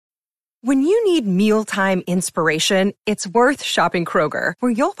When you need mealtime inspiration, it's worth shopping Kroger,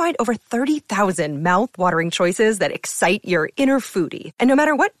 where you'll find over 30,000 mouth-watering choices that excite your inner foodie. And no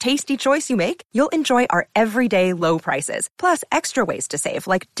matter what tasty choice you make, you'll enjoy our everyday low prices, plus extra ways to save,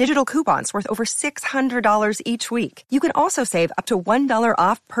 like digital coupons worth over $600 each week. You can also save up to $1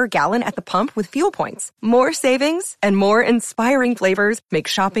 off per gallon at the pump with fuel points. More savings and more inspiring flavors make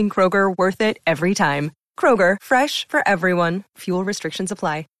shopping Kroger worth it every time. Kroger, fresh for everyone. Fuel restrictions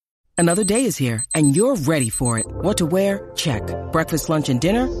apply. Another day is here, and you're ready for it. What to wear? Check. Breakfast, lunch, and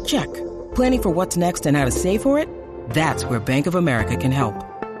dinner? Check. Planning for what's next and how to save for it? That's where Bank of America can help.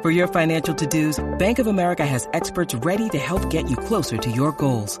 For your financial to-dos, Bank of America has experts ready to help get you closer to your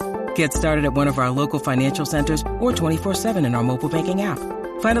goals. Get started at one of our local financial centers or 24/7 in our mobile banking app.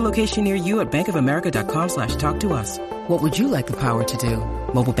 Find a location near you at bankofamerica.com/talktous. What would you like the power to do?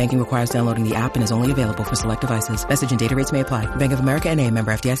 Mobile banking requires downloading the app and is only available for select devices. Message and data rates may apply. Bank of America N.A.,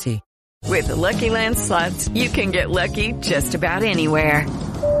 member FDIC. With the Lucky Land Slots, you can get lucky just about anywhere.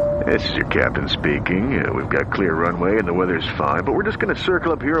 This is your captain speaking. We've got clear runway and the weather's fine, but we're just going to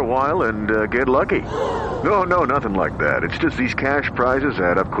circle up here a while and get lucky. No, nothing like that. It's just these cash prizes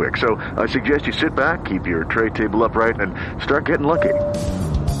add up quick. So I suggest you sit back, keep your tray table upright, and start getting lucky.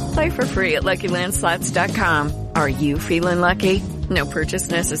 Play for free at LuckyLandSlots.com. Are you feeling lucky? No purchase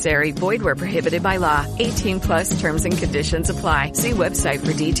necessary. Void where prohibited by law. 18 plus terms and conditions apply. See website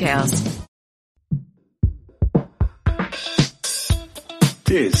for details.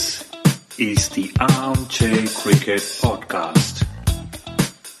 This is the Armchair Cricket Podcast.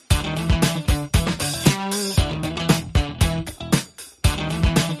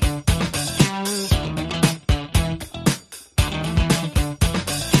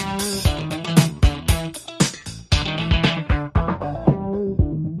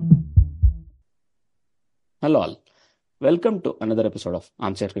 Hello all. Welcome to another episode of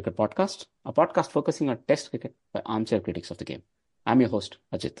Armchair Cricket Podcast, a podcast focusing on Test cricket by armchair critics of the game. I'm your host,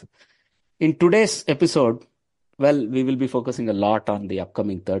 Ajit. In today's episode, we will be focusing a lot on the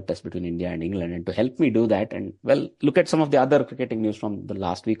upcoming third test between India and England. And to help me do that and, look at some of the other cricketing news from the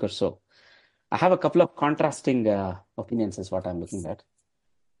last week or so, I have a couple of contrasting opinions is what I'm looking at.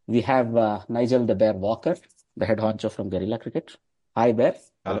 We have Nigel the Bear Walker, the head honcho from Guerrilla Cricket. Hi, Bear.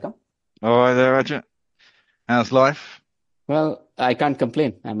 Welcome. Oh, hi there, Ajit. How's life? Well, I can't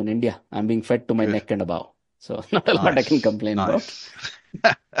complain. I'm in India. I'm being fed to my neck and above. So not a lot I can complain about.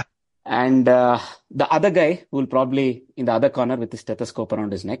 And the other guy who will probably in the other corner with his stethoscope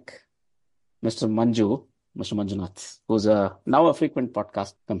around his neck, Mr. Manjunath, who's now a frequent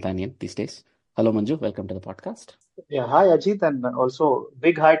podcast companion these days. Hello, Manju. Welcome to the podcast. Yeah, hi, Ajit, and also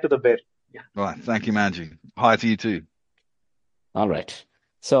big hi to the bear. Yeah. Right. Thank you, Manju. Hi to you too. All right.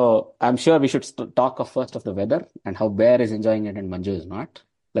 So I'm sure we should talk first of the weather and how Bear is enjoying it and Manju is not.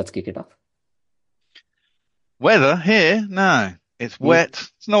 Let's kick it off. Weather here? No. It's wet.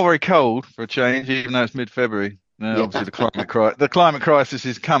 It's not very cold for a change, even though it's mid-February. Obviously, the climate crisis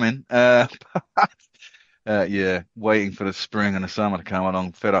is coming. Waiting for the spring and the summer to come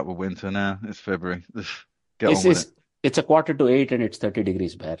along. Fed up with winter now. It's February. Get on with it. It's 7:45 and it's 30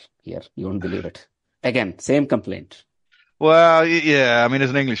 degrees, Bear, here. You won't believe it. Again, same complaint. Well, yeah. I mean, as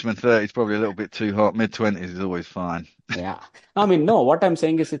an Englishman, 30 is probably a little bit too hot. Mid-20s is always fine. Yeah. I mean, no, what I'm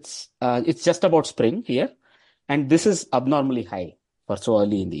saying is it's just about spring here. And this is abnormally high for so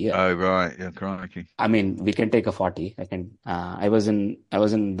early in the year. Oh, right. Yeah, crikey. I mean, we can take a 40. I was in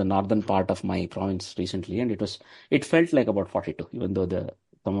the northern part of my province recently, and it felt like about 42, even though the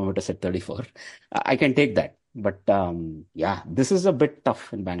thermometer said 34. I can take that. But this is a bit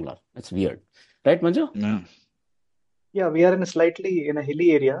tough in Bangalore. It's weird. Right, Manju? Yeah. Yeah, we are in a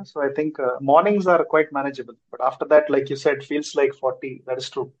hilly area. So I think mornings are quite manageable. But after that, like you said, feels like 40. That is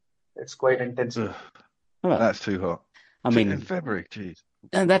true. It's quite intense. Well, that's too hot. I mean, in February, geez.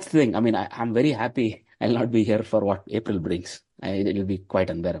 And that's the thing. I mean, I'm very happy I'll not be here for what April brings. It'll be quite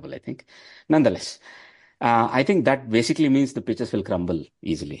unbearable, I think. Nonetheless, I think that basically means the pitches will crumble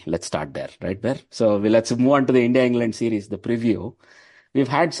easily. Let's start there, right, Bear? So let's move on to the India-England series, the preview. We've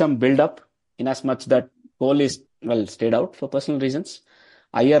had some build-up in as much that Kohli stayed out for personal reasons.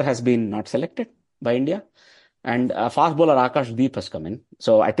 Iyer has been not selected by India. And fast bowler Akash Deep has come in.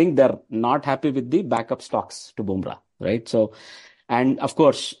 So I think they're not happy with the backup stocks to Bumrah, right? So, and of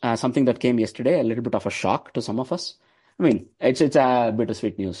course, something that came yesterday, a little bit of a shock to some of us. I mean, it's a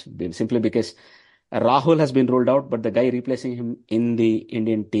bittersweet news, simply because Rahul has been ruled out, but the guy replacing him in the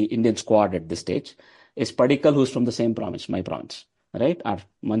Indian squad at this stage is Padikkal, who's from the same province, my province, right? Or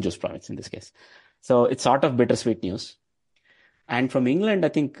Manju's province in this case. So it's sort of bittersweet news. And from England, I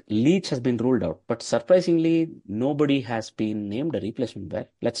think Leach has been ruled out. But surprisingly, nobody has been named a replacement there.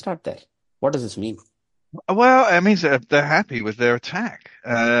 Let's start there. What does this mean? Well, it means that they're happy with their attack.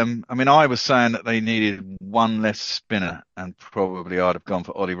 I mean, I was saying that they needed one less spinner, and probably I'd have gone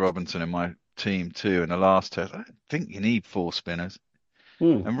for Ollie Robinson in my team too in the last test. I don't think you need four spinners,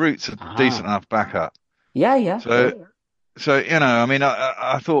 and Root's a decent enough backup. Yeah. So I mean,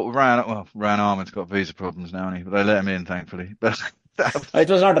 I thought Ryan Armour's got visa problems now, but they let him in, thankfully. But it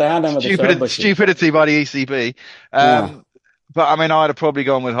was not Rehan Ahmed. Stupidity by the ECB. But I mean, I'd have probably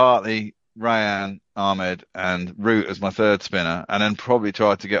gone with Hartley, Rayan, Ahmed, and Root as my third spinner, and then probably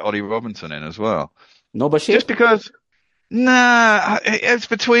tried to get Ollie Robinson in as well. No Bashir? Just because, it's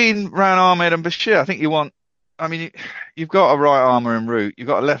between Rayan Ahmed and Bashir. I think you've got a right armour in Root, you've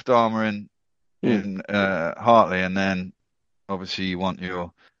got a left armour in Hartley, and then obviously you want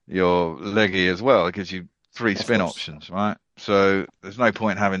your leggy as well. It gives you three spin options, right? So there's no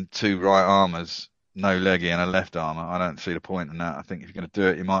point having two right armours, no leggy and a left armour. I don't see the point in that. I think if you're going to do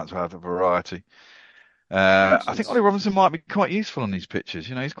it, you might as well have a variety. I think Ollie Robinson might be quite useful on these pitches.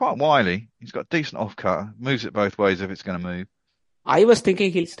 He's quite wily. He's got a decent off cutter. Moves it both ways if it's going to move. I was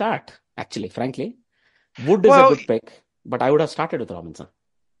thinking he'll start, actually, frankly. Wood is a good pick, but I would have started with Robinson.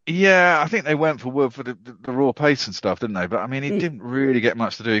 Yeah, I think they went for Wood for the raw pace and stuff, didn't they? But I mean, he didn't really get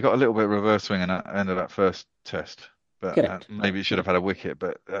much to do. He got a little bit of reverse swing in the end of that first test. But maybe he should have had a wicket.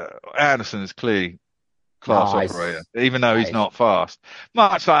 But Anderson is clearly class operator, even though he's not fast.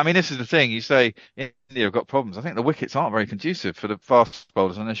 Much like, I mean, this is the thing. You say India have got problems. I think the wickets aren't very conducive for the fast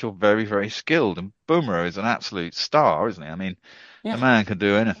bowlers unless you're very, very skilled. And Bumrah is an absolute star, isn't he? I mean, the man can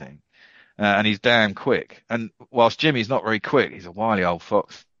do anything. And he's damn quick. And whilst Jimmy's not very quick, he's a wily old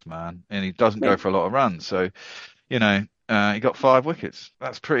fox, man. And he doesn't go for a lot of runs. So, he got 5 wickets.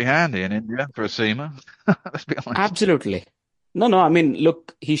 That's pretty handy in India for a seamer. Let's be honest. Absolutely. No. I mean,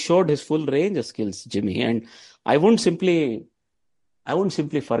 look, he showed his full range of skills, Jimmy. And I wouldn't simply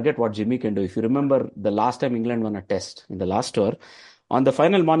forget what Jimmy can do. If you remember the last time England won a test in the last tour, on the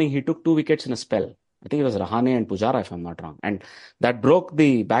final morning, he took 2 wickets in a spell. I think it was Rahane and Pujara, if I'm not wrong. And that broke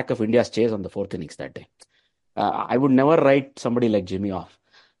the back of India's chase on the 4th innings that day. I would never write somebody like Jimmy off.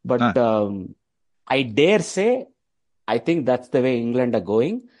 But I dare say, I think that's the way England are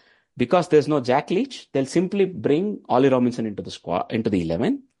going. Because there's no Jack Leach, they'll simply bring Ollie Robinson into the squad, into the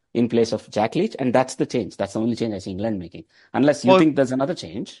 11 in place of Jack Leach. And that's the change. That's the only change I see England making. Unless you think there's another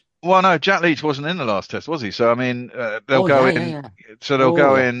change. Well, no, Jack Leach wasn't in the last test, was he? So, I mean, they'll go in. Yeah. So they'll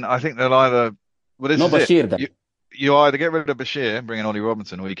go in. I think they'll either... Bashir then. You either get rid of Bashir and bring in Ollie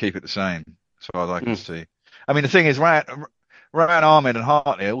Robinson, or you keep it the same, as far as I can see. I mean, the thing is, Ryan Ahmed and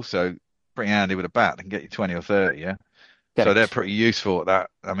Hartley are also pretty handy with a bat. They can get you 20 or 30, yeah? Correct. So they're pretty useful at that.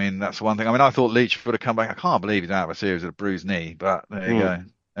 I mean, that's one thing. I mean, I thought Leach would have come back. I can't believe he's out of a series with a bruised knee, but there you go.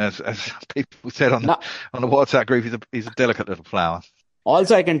 As people said on the WhatsApp group, he's a delicate little flower.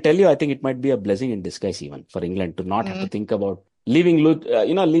 Also, I can tell you, I think it might be a blessing in disguise even for England to not have to think about leaving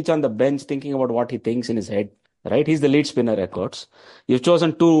Leach on the bench, thinking about what he thinks in his head, right? He's the lead spinner records. You've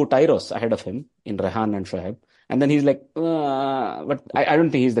chosen 2 Tyros ahead of him in Rehan and Shoaib. And then he's like, but I don't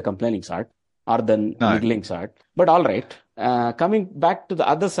think he's the complaining sort or the niggling sort. But all right. Coming back to the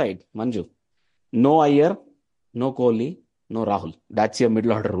other side, Manju, no Iyer, no Kohli, no Rahul. That's your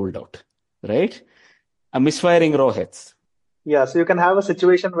middle order ruled out, right? A misfiring Rohits. Yeah, so you can have a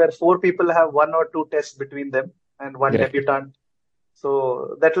situation where 4 people have 1 or 2 tests between them and 1 debutant.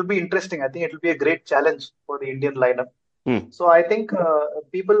 So that will be interesting. I think it will be a great challenge for the Indian lineup. So I think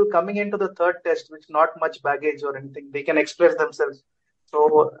people coming into the 3rd test with not much baggage or anything, they can express themselves.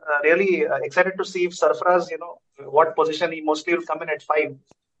 So really excited to see if Sarfaraz, what position he mostly will come in at 5.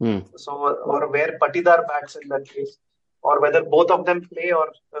 So or where Patidar bats in that case, or whether both of them play or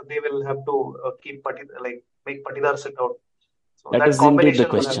they will have to keep make Patidar sit out. So that is indeed the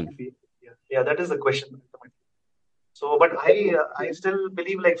question. That is the question. So, but I still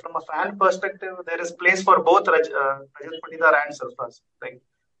believe, from a fan perspective, there is place for both Rajat Patidar and Sarfaraz.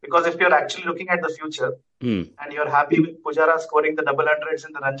 Because if you're actually looking at the future and you're happy with Pujara scoring the double hundreds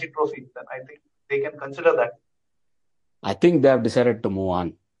in the Ranji Trophy, then I think they can consider that. I think they have decided to move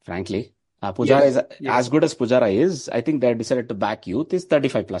on, frankly. Pujara is as good as Pujara is. I think they have decided to back youth. He's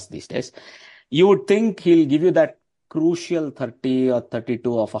 35 plus these days. You would think he'll give you that crucial 30 or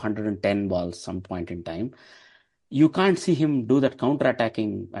 32 of 110 balls some point in time. You can't see him do that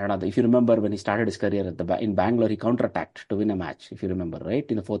counter-attacking. I don't know. If you remember when he started his career in Bangalore, he counter-attacked to win a match, if you remember, right?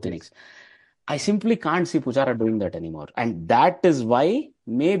 In the 4th innings. I simply can't see Pujara doing that anymore. And that is why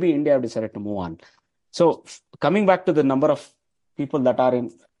maybe India have decided to move on. So coming back to the number of people that are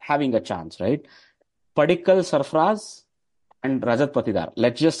having a chance, right? Padikkal, Sarfaraz, and Rajat Patidar.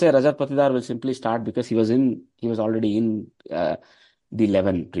 Let's just say Rajat Patidar will simply start because he was already in the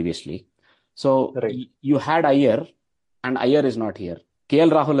 11 previously. So you had Iyer, and Iyer is not here.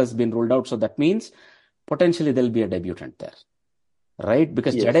 KL Rahul has been ruled out, so that means potentially there'll be a debutant there, right?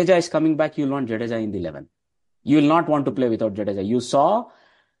 Because Jadeja is coming back, you'll want Jadeja in the 11. You will not want to play without Jadeja. You saw,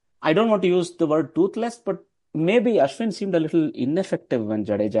 I don't want to use the word toothless, but maybe Ashwin seemed a little ineffective when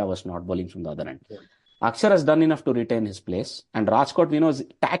Jadeja was not bowling from the other end. Yeah. Akshar has done enough to retain his place, and Rajkot, is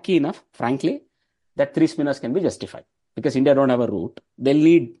tacky enough, frankly, that 3 spinners can be justified because India don't have a route. They'll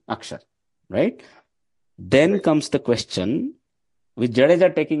need Akshar, right? Then comes the question, with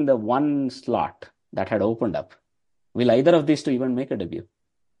Jadeja taking the one slot that had opened up, will either of these two even make a debut?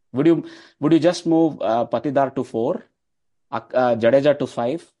 Would you just move Patidar to 4, Jadeja to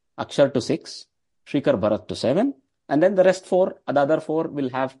 5, Akshar to 6, Shrikar Bharat to 7, and then the other four will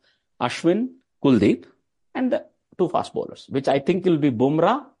have Ashwin, Kuldeep, and the 2 fast bowlers, which I think will be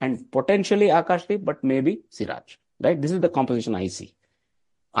Bumrah and potentially Akashdeep, but maybe Siraj, right? This is the composition I see.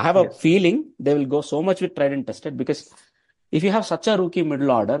 I have a feeling they will go so much with tried and tested, because if you have such a rookie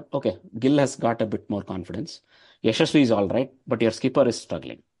middle order, okay, Gill has got a bit more confidence. Yashasvi is all right, but your skipper is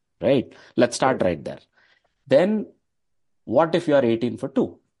struggling, right? Let's start right there. Then what if you are 18 for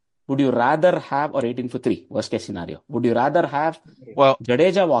 2? Would you rather have, or 18 for 3, worst case scenario, would you rather have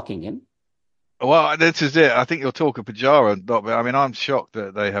Jadeja walking in? Well, this is it. I think you're talking Pujara. I mean, I'm shocked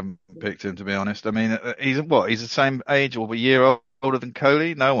that they haven't picked him, to be honest. I mean, he's the same age or a year older than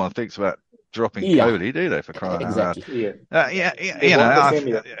Kohli? No one thinks about dropping Kohli, do they, for crying out loud?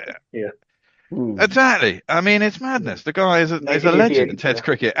 Exactly. I mean, it's madness. The guy is a legend in Test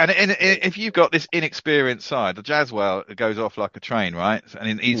cricket. And if you've got this inexperienced side, the Jaswell goes off like a train, right?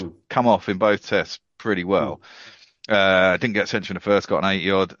 And he's come off in both tests pretty well. Didn't get century in the first, got an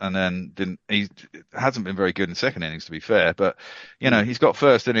 80-odd, and then he hasn't been very good in second innings, to be fair. But, he's got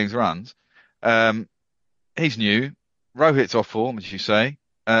first innings runs. He's new. Rohit's off form, as you say.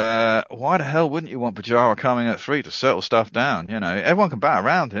 Why the hell wouldn't you want Pujara coming at 3 to settle stuff down? Everyone can bat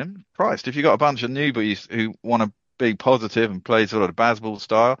around him. Christ, if you've got a bunch of newbies who want to be positive and play sort of the Bazball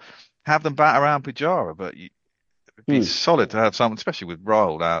style, have them bat around Pujara. But it'd be solid to have someone, especially with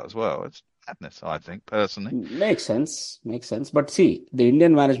Rahul out as well. It's madness, I think, personally. Makes sense. But see, the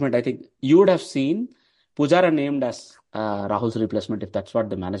Indian management, I think you would have seen Pujara named as Rahul's replacement if that's what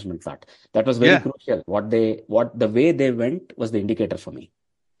the management thought. That was very crucial. The way they went was the indicator for me.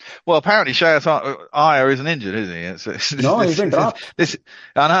 Well, apparently Shreyas Iyer isn't injured, is he? No, he's been dropped.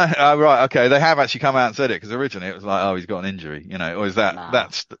 I know. Right. Okay. They have actually come out and said it, because originally it was like, he's got an injury, or is that,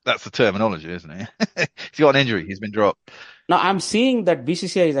 that's the terminology, isn't it? He's got an injury. He's been dropped. Now, I'm seeing that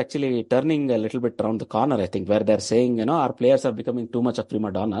BCCI is actually turning a little bit around the corner, I think, where they're saying, our players are becoming too much of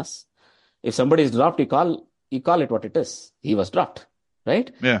prima donnas. If somebody is dropped, you call it what it is. He was dropped,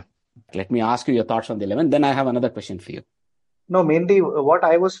 right? Yeah. Let me ask you your thoughts on the 11. Then I have another question for you. No, mainly what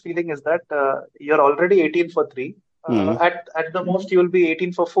I was feeling is that you're already 18 for 3. At the most, you will be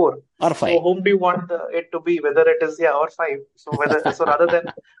 18 for 4. Or 5. So whom do you want it to be? Whether it is, or 5. So rather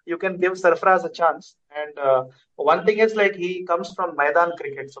than, you can give Sarfaraz a chance. And one thing is, like, he comes from Maidan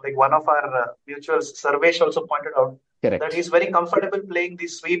cricket. So like one of our mutuals, Sarvesh, also pointed out that he's very comfortable playing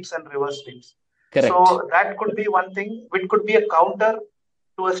these sweeps and reverse sweeps. Correct. So that could be one thing, which could be a counter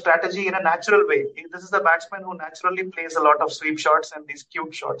to a strategy in a natural way. This is a batsman who naturally plays a lot of sweep shots and these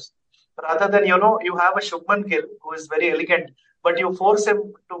cute shots. Rather than, you have a Shubman Gill who is very elegant, but you force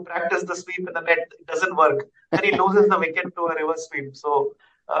him to practice the sweep in the net, it doesn't work. Then he loses the wicket to a reverse sweep. So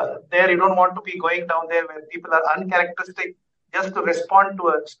there you don't want to be going down there where people are uncharacteristic just to respond to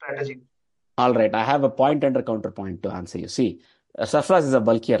a strategy. All right. I have a point and a counterpoint to answer you. See, Sarfaraz is a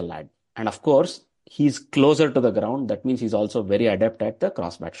bulkier lad. And of course, he's closer to the ground. That means he's also very adept at the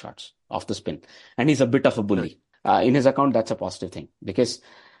crossbat shots off the spin. And he's a bit of a bully. In his account, that's a positive thing, because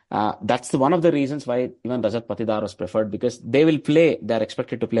that's one of the reasons why even Rajat Patidar was preferred, because they're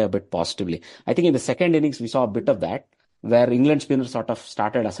expected to play a bit positively. I think in the second innings, we saw a bit of that, where England spinners sort of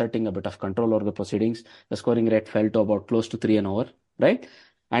started asserting a bit of control over the proceedings. The scoring rate fell to about close to 3 an over, right?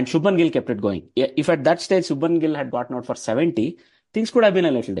 And Shubman Gill kept it going. If at that stage Shubman Gill had gotten out for 70, things could have been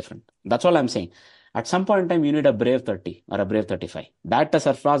a little different. That's all I'm saying. At some point in time, you need a brave 30 or a brave 35. That a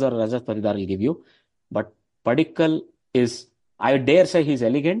Sarfaraz or Rajat Patidar will give you. But Padikkal is, I dare say, he's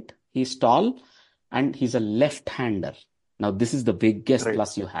elegant, he's tall, and he's a left-hander. Now, this is the biggest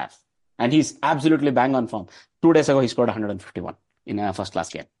plus you have. And he's absolutely bang on form. 2 days ago, he scored 151 in a first-class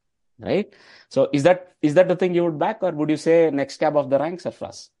game. Right? So is that the thing you would back, or would you say next cab of the rank,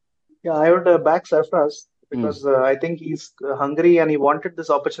 Sarfaraz? Yeah, I would back Sarfaraz, because I think he's hungry and he wanted this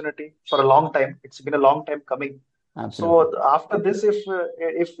opportunity for a long time. It's been a long time coming. Absolutely. So after this,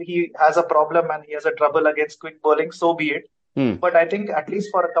 if he has a problem and he has a trouble against quick bowling, so be it. But I think at least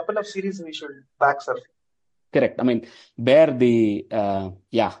for a couple of series, we should back Surf. Correct. I mean, the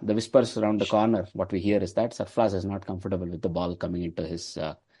whispers around the corner, what we hear is that Sarfraz is not comfortable with the ball coming into his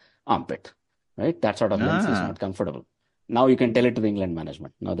armpit, right? That sort of length is not comfortable. Now you can tell it to the England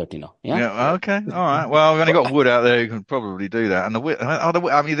management, now that you know. Yeah, okay. All right. Well, we've only got Wood out there who can probably do that.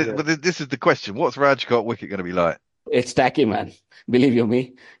 And this is the question. What's Rajkot wicket going to be like? It's tacky, man. Believe you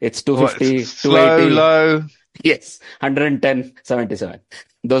me. It's 250, slow, 280. Low. Yes, 110, 77.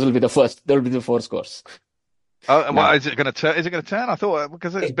 Those will be the first. Those will be the 4 scores. Oh, well, is it going to turn? Is it going to turn? I thought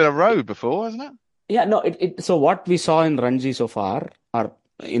because it's been a road before, hasn't it? Yeah, no. So what we saw in Ranji so far, or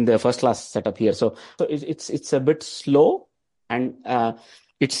in the first class setup here, so it's a bit slow, and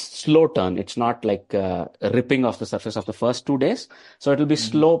it's slow turn. It's not like ripping off the surface of the first 2 days. So it'll be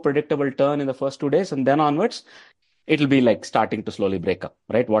slow, predictable turn in the first 2 days, and then onwards, it'll be like starting to slowly break up,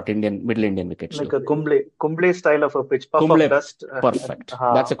 right? What Middle Indian wickets like do. A Kumble style of a pitch, puff Kumble, of dust. perfect.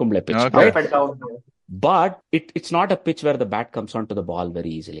 That's a Kumble pitch. Okay. Up and down. But it's not a pitch where the bat comes onto the ball very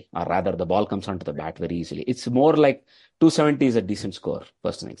easily, or rather the ball comes onto the bat very easily. It's more like 270 is a decent score.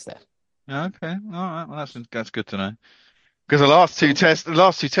 First innings there. Okay, all right. Well, that's good to know. Because the last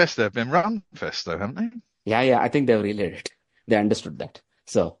two tests they've been run fest though, haven't they? Yeah. I think they've relayed it. They understood that.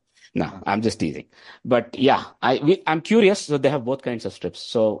 So no, I'm just teasing. But yeah, I'm curious. So they have both kinds of strips.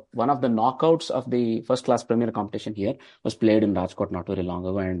 So one of the knockouts of the first class Premier competition here was played in Rajkot not very long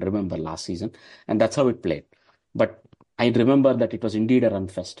ago, and remember last season, and that's how it played. But I remember that it was indeed a run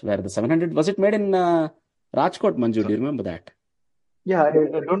fest where the 700 was it made in Rajkot, Manju? Do you remember that? Yeah, I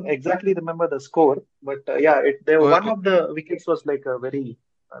don't exactly remember the score, but one of the wickets was like a very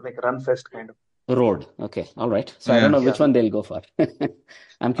like run fest kind of. Road. Okay. All right. So I don't know which one they'll go for.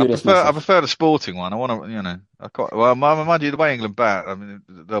 I'm curious. I prefer the sporting one. I want to, mind you, the way England bat, I mean,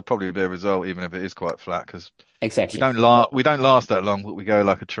 there'll probably be a result even if it is quite flat because exactly we don't last that long, but we go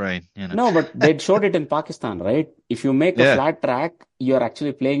like a train. No, but they showed it in Pakistan, right? If you make a flat track, you're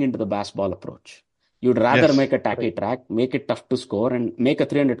actually playing into the bass ball approach. You'd rather make a tacky track, make it tough to score, and make a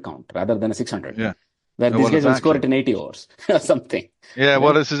 300 count rather than a 600. Yeah. Where these guys will score it in 80 overs or something. Yeah,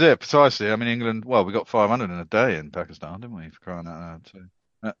 well, this is it, precisely. I mean, England, we got 500 in a day in Pakistan, didn't we, for crying out loud? So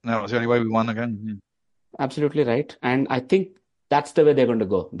that was the only way we won the game. Yeah. Absolutely right. And I think that's the way they're going to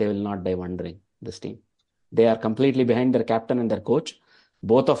go. They will not die wondering, this team. They are completely behind their captain and their coach,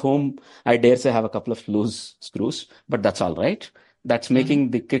 both of whom, I dare say, have a couple of loose screws, but that's all right. That's making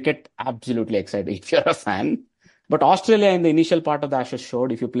the cricket absolutely exciting if you're a fan. But Australia in the initial part of the Ashes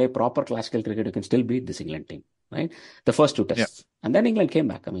showed if you play proper classical cricket, you can still beat this England team, right? The first 2 tests. Yeah. And then England came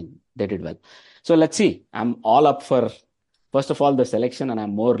back. I mean, they did well. So let's see. I'm all up for, first of all, the selection, and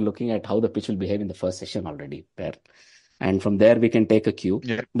I'm more looking at how the pitch will behave in the first session already there. And from there, we can take a cue.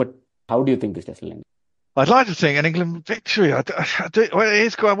 Yeah. But how do you think this test will end? I'd like to think an England victory. Well, it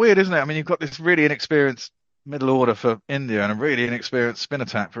is quite weird, isn't it? I mean, you've got this really inexperienced middle order for India and a really inexperienced spin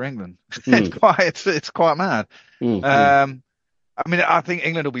attack for England. It's quite mad. I mean, I think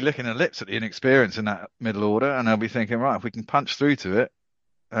England will be licking their lips at the inexperience in that middle order, and they'll be thinking, right, if we can punch through to it.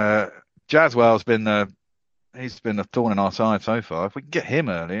 Jaswell's been a thorn in our side so far. If we can get him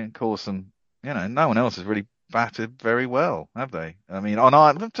early and cause some, no one else has really batted very well, have they? I mean,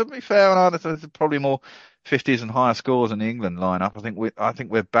 to be fair, on Ireland, there's probably more 50s and higher scores in the England lineup. I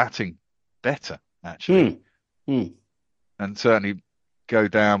think we're batting better actually. And certainly go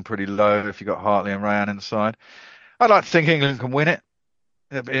down pretty low if you've got Hartley and Rayan inside. I'd like to think England can win it.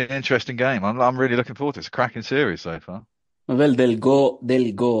 It'll be an interesting game. I'm really looking forward to it. It's a cracking series so far. Well, they'll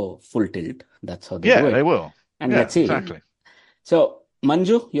go full tilt. That's how they do it. Yeah, they will. And let's see. Exactly. So,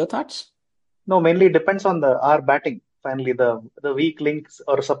 Manju, your thoughts? No, mainly it depends on our batting. Finally, the weak links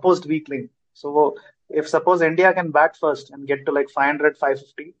or supposed weak link. So, if suppose India can bat first and get to like 500,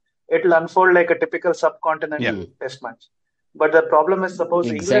 550, it'll unfold like a typical subcontinental test match. But the problem is, suppose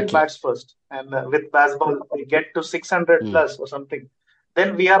England bats first and with baseball, we get to 600 plus or something.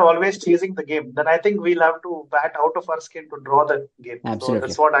 Then we are always chasing the game. Then I think we'll have to bat out of our skin to draw the game. Absolutely. So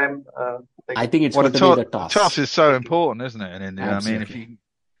that's what I'm thinking. I think it's going to be the toss. Toss is so important, isn't it, in India? Absolutely. I mean, if you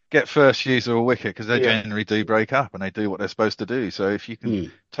get first use of a wicket, because they generally do break up and they do what they're supposed to do. So if you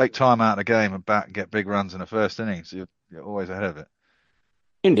can take time out of the game and bat and get big runs in the first innings, you're always ahead of it.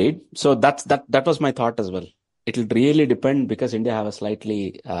 Indeed. So that was my thought as well. It'll really depend because India have a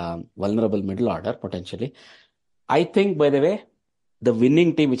slightly vulnerable middle order potentially. I think, by the way, the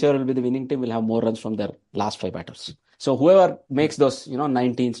winning team, whichever will be the winning team, will have more runs from their last 5 batters. So whoever makes those,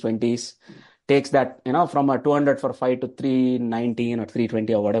 19s, 20s, takes that, from a 200 for 5 to 319 or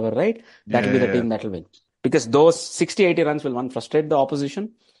 320 or whatever, right? That will be the team that will win. because those 60, 80 runs will, one, frustrate the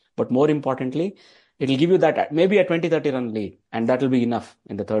opposition, but more importantly, it'll give you that maybe a 20, 30 run lead, and that will be enough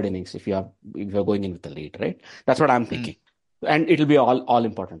in the third innings if you're going in with the lead, right? That's what I'm thinking. And it'll be all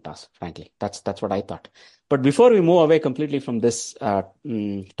important task, frankly. That's what I thought. But before we move away completely from this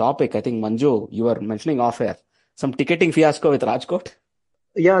topic, I think, Manju, you were mentioning off air some ticketing fiasco with Rajkot.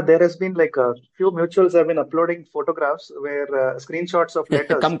 Yeah, there has been like a few mutuals have been uploading photographs where screenshots of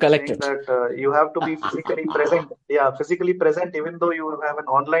letters Come collect saying it. that you have to be physically present. Yeah, physically present, even though you have an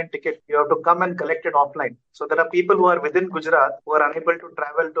online ticket, you have to come and collect it offline. So there are people who are within Gujarat who are unable to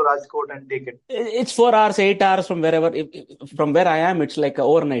travel to Rajkot and take it. It's 4 hours, 8 hours from wherever. From where I am, it's like an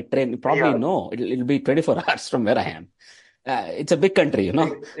overnight train. Probably no, it'll be 24 hours from where I am. It's a big country,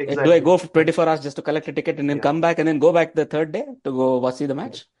 Exactly. Do I go for 24 hours just to collect a ticket and then come back and then go back the third day to go see the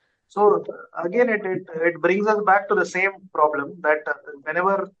match? So again, it brings us back to the same problem that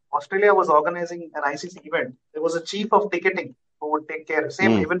whenever Australia was organizing an ICC event, there was a chief of ticketing who would take care.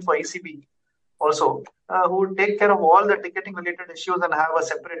 Same even for ECB also, who would take care of all the ticketing related issues and have a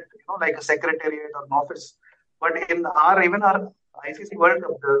separate, like a secretariat or an office. But in our ICC World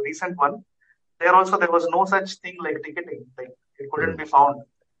Cup, the recent one, there was no such thing like ticketing. Like it couldn't be found.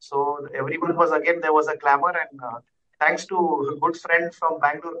 So everyone was, again, there was a clamor, and thanks to a good friend from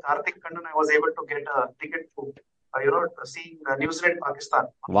Bangalore, Karthik Kannan, I was able to get a ticket to, seeing New Zealand, Pakistan.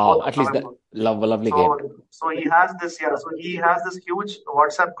 Wow, at least that lovely game. So he has this huge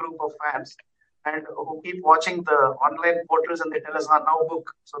WhatsApp group of fans, and who keep watching the online portals, and they tell us, now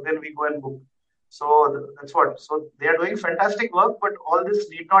book. So then we go and book. So that's what. So they are doing fantastic work, but all this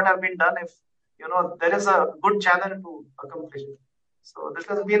need not have been done if, there is a good channel to accomplish it. So this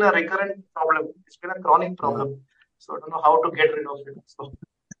has been a recurrent problem. It's been a chronic problem. So I don't know how to get rid of it. So.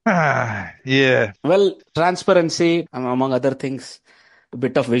 Yeah. Well, transparency, among other things, a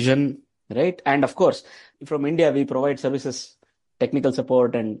bit of vision, right? And of course, from India, we provide services, technical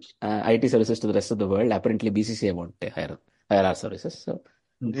support and IT services to the rest of the world. Apparently, BCCI won't hire our services. So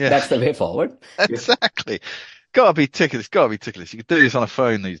that's the way forward. Exactly. Gotta be tickets. You can do this on a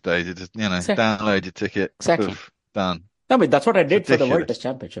phone these days. You just, download your ticket. Exactly. Done. No, but that's what I did for the World Test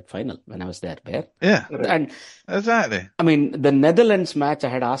Championship final when I was there. Yeah. And exactly. I mean, the Netherlands match I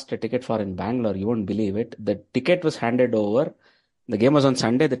had asked a ticket for in Bangalore. You won't believe it. The ticket was handed over. The game was on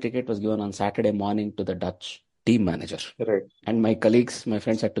Sunday. The ticket was given on Saturday morning to the Dutch team manager. Right. And my colleagues, my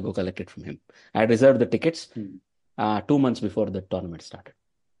friends had to go collect it from him. I had reserved the tickets 2 months before the tournament started.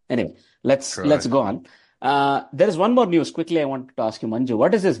 Anyway, let's go on. There is one more news. Quickly, I wanted to ask you, Manju,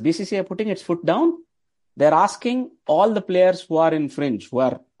 what is this? BCCI putting its foot down? They're asking all the players who are in fringe, who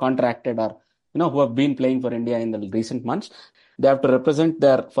are contracted or, who have been playing for India in the recent months, they have to represent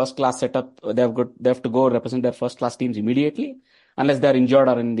their first class setup. They have to go represent their first class teams immediately, unless they're injured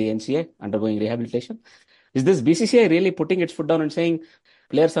or in the NCA undergoing rehabilitation. Is this BCCI really putting its foot down and saying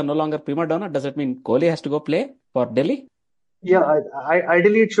players are no longer prima donna? Does that mean Kohli has to go play for Delhi? Yeah,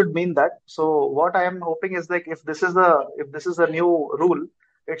 ideally it should mean that. So what I am hoping is, like, if this is a new rule,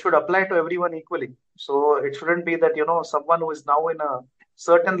 it should apply to everyone equally. So it shouldn't be that, someone who is now in a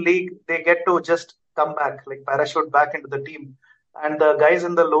certain league, they get to just come back, like parachute back into the team. And the guys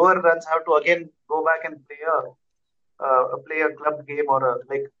in the lower runs have to again go back and play a club game or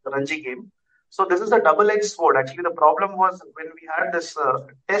a Ranji game. So this is a double-edged sword. Actually, the problem was when we had this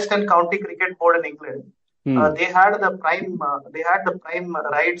Test and County Cricket Board in England. They had the prime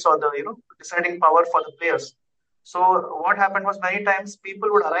rights or the deciding power for the players. So what happened was, many times people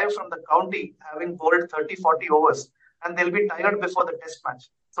would arrive from the county having bowled 30, 40 overs, and they'll be tired before the test match.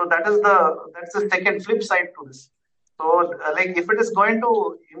 So that's the second flip side to this. So if it is going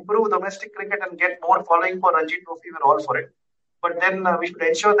to improve domestic cricket and get more following for Ranji Trophy, we're all for it. But then we should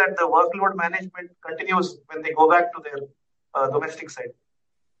ensure that the workload management continues when they go back to their domestic side.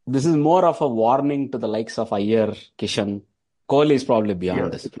 This is more of a warning to the likes of Iyer, Kishan. Kohli is probably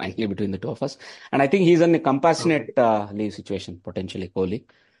beyond this, frankly, between the two of us. And I think he's in a compassionate leave situation, potentially, Kohli.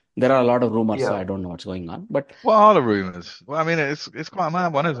 There are a lot of rumors, so I don't know what's going on. But what are the rumors? Well, I mean, it's quite a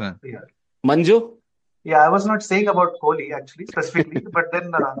mad one, isn't it? Yeah. Manju? Yeah, I was not saying about Kohli, actually, specifically. But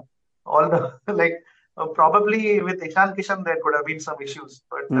then all the, probably with Ishan Kishan, there could have been some issues.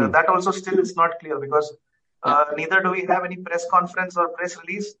 But that also still is not clear, because neither do we have any press conference or press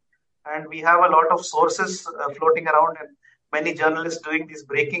release. And we have a lot of sources floating around, and many journalists doing these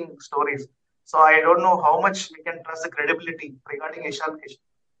breaking stories. So I don't know how much we can trust the credibility regarding Ishan Kishan.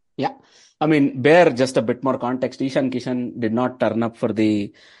 Yeah. I mean, bear just a bit more context. Ishan Kishan did not turn up for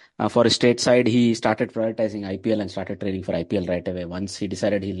his state side. He started prioritizing IPL and started training for IPL right away. Once he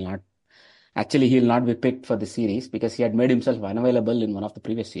decided he'll not be picked for the series, because he had made himself unavailable in one of the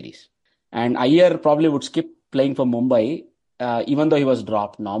previous series. And Iyer probably would skip playing for Mumbai, even though he was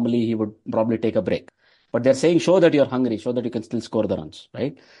dropped. Normally, he would probably take a break. But they're saying, show that you're hungry, show that you can still score the runs,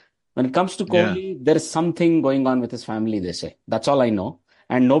 right? When it comes to Kohli, there is something going on with his family, they say. That's all I know.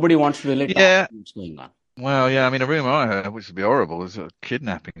 And nobody wants to relate to what's going on. Well, yeah, I mean, a rumor I heard, which would be horrible, is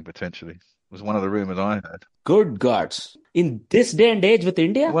kidnapping potentially. Was one of the rumors I heard. Good gods. In this day and age with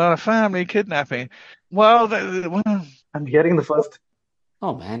India? Well, a family kidnapping. Well, I'm hearing the first.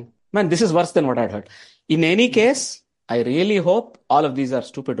 Oh, man. Man, this is worse than what I'd heard. In any case, I really hope all of these are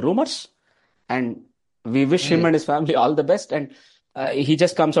stupid rumors. And we wish him and his family all the best. And he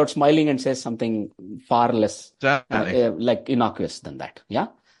just comes out smiling and says something far less like innocuous than that. Yeah.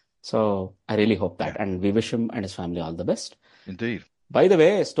 So I really hope that. And we wish him and his family all the best. Indeed. By the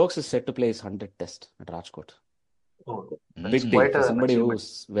way, Stokes is set to play his 100th test at Rajkot. Oh, big deal for somebody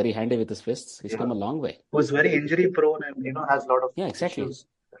who's very handy with his fists. He's come a long way. Who's very injury prone and has a lot of issues.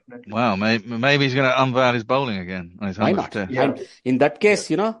 Definitely. Wow, maybe he's going to unveil his bowling again on his 100th Why not? test. Yeah. And in that case,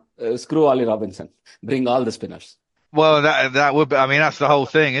 screw Ollie Robinson. Bring all the spinners. Well, that would be. I mean, that's the whole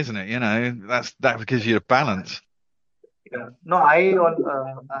thing, isn't it? That gives you a balance. Yeah. No,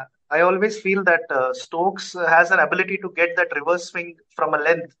 I always feel that Stokes has an ability to get that reverse swing from a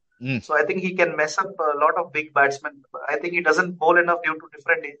length. So I think he can mess up a lot of big batsmen. I think he doesn't bowl enough due to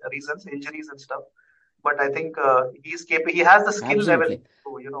different reasons, injuries and stuff. But I think he's capable. He has the skill level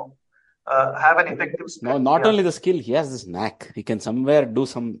to, have an effective spin. No, not only the skill, he has this knack. He can somewhere do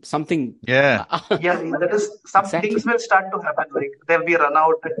something. Yeah. That is, some things will start to happen. Like there'll be run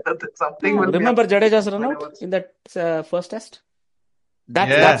out. Something will remember Jadeja's run out in that first test?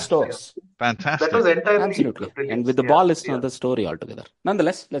 That Stokes. Fantastic. That was entirely absolutely. And with the ball, it's another story altogether.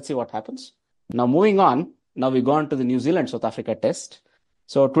 Nonetheless, let's see what happens. Now, moving on. Now we go on to the New Zealand South Africa test.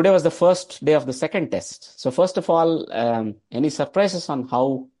 So today was the first day of the second test. So first of all, any surprises on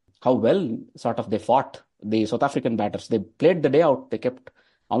how well sort of they fought the South African batters? They played the day out. They kept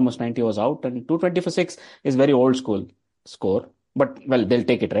almost 90 overs out, and 220 for 6 is very old school score. But well, they'll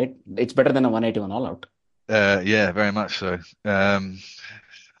take it, right? It's better than a 181 all out. Yeah, very much so.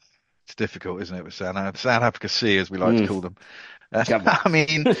 It's difficult, isn't it, with South Africa C, as we like to call them. I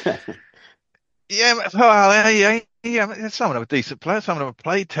mean, some of them are decent players. Some of them have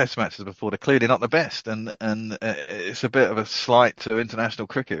played Test matches before. They're clearly not the best, and it's a bit of a slight to international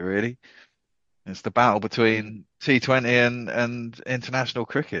cricket, really. It's the battle between T20 and international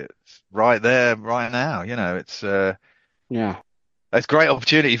cricket. It's right there, right now. It's it's a great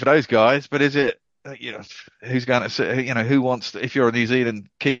opportunity for those guys, but is it? Who's going to? Who wants to? If you're a New Zealand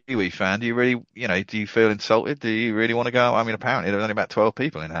Kiwi fan, do you really? Do you feel insulted? Do you really want to go? I mean, apparently there's only about 12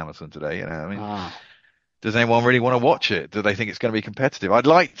 people in Hamilton today. Does anyone really want to watch it? Do they think it's going to be competitive? I'd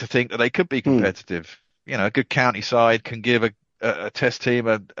like to think that they could be competitive. A good county side can give a test team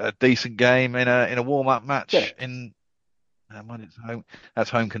a decent game in a warm-up match in it's home. That's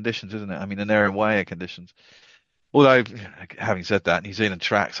home conditions, isn't it? I mean, and they're away conditions. Although, having said that, New Zealand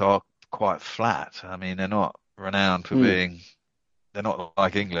tracks are quite flat. I mean, they're not renowned for being. They're not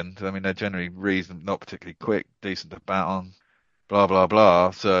like England. I mean, they're generally not particularly quick, decent to bat on, blah blah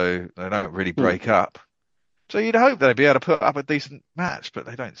blah. So they don't really break up. So you'd hope they'd be able to put up a decent match, but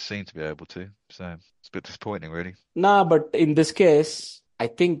they don't seem to be able to. So it's a bit disappointing, really. Nah, but in this case, I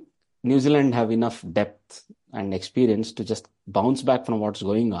think New Zealand have enough depth and experience to just bounce back from what's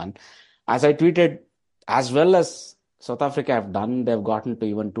going on. As I tweeted, as well as South Africa have done, they've gotten to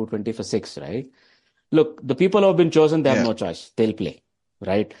even 220 for 6, right? Look, the people who have been chosen, they have no choice. They'll play,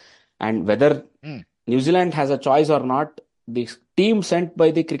 right? And whether New Zealand has a choice or not, the team sent by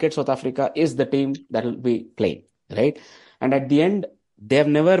the Cricket South Africa is the team that will be playing, right? And at the end, they have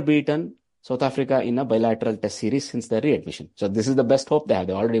never beaten South Africa in a bilateral test series since their readmission. So this is the best hope they have.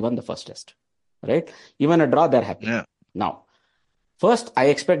 They already won the first test, right? Even a draw, they're happy. Yeah. Now, first, I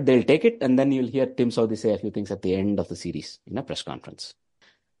expect they'll take it, and then you'll hear Tim Southee say a few things at the end of the series in a press conference.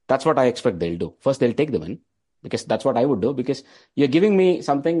 That's what I expect they'll do. First, they'll take the win, because that's what I would do, because you're giving me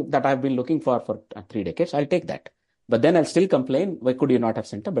something that I've been looking for 3 decades. I'll take that. But then I'll still complain, why could you not have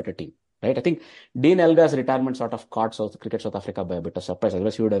sent a better team, right? I think Dean Elgar's retirement sort of caught Cricket South Africa by a bit of surprise.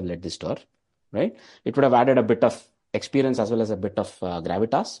 Otherwise, he would have led this tour, right? It would have added a bit of experience as well as a bit of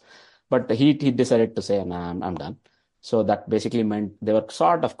gravitas. But he decided to say, nah, I'm done. So that basically meant they were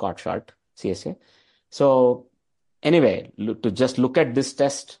sort of caught short, CSA. So anyway, to just look at this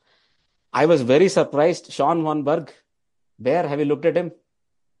test, I was very surprised. Sean Van Berg, Bear, have you looked at him?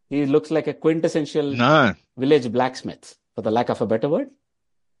 He looks like a quintessential village blacksmith, for the lack of a better word.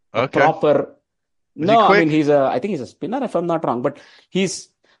 Okay. Proper. I mean, I think he's a spinner, if I'm not wrong, but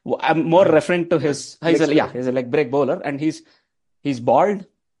I'm more referring to he's a leg break bowler, and he's bald,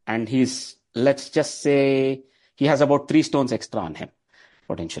 and let's just say he has about 3 stones extra on him,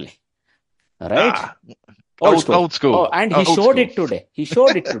 potentially. Right? Old school. Old school. Oh, and he showed it today. He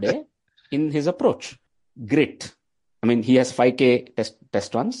showed it today in his approach. Grit. I mean, he has 5K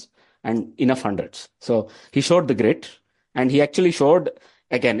test runs and enough hundreds. So he showed the grit, and he actually showed,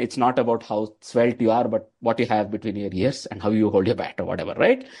 again, it's not about how svelte you are, but what you have between your ears and how you hold your bat or whatever,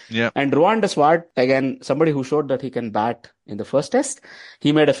 right? Yeah. And Rowan de Swart, again, somebody who showed that he can bat in the first test.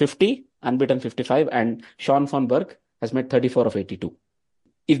 He made a 50, unbeaten 55, and Sean von Berg has made 34 of 82.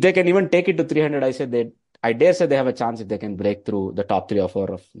 If they can even take it to 300, I dare say they have a chance if they can break through the top 3 or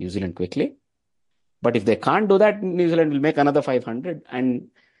 4 of New Zealand quickly. But if they can't do that, New Zealand will make another 500, and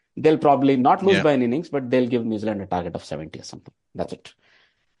they'll probably not lose by an innings, but they'll give New Zealand a target of 70 or something. That's it.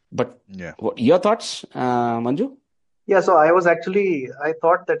 But your thoughts, Manju? Yeah, so I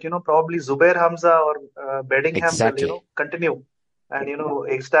thought that, probably Zubair Hamza or Bedingham will, continue and,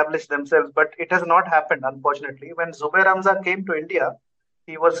 establish themselves. But it has not happened, unfortunately. When Zubair Hamza came to India,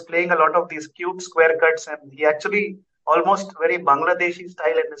 he was playing a lot of these cute square cuts, and he actually almost very Bangladeshi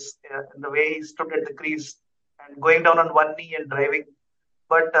style in the way he stood at the crease and going down on one knee and driving.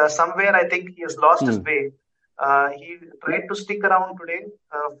 But somewhere I think he has lost his way. He tried to stick around today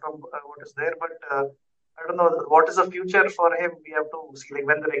from what is there, but I don't know what is the future for him. We have to see, like,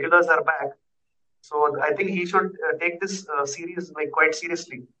 when the regulars are back. So I think he should take this series quite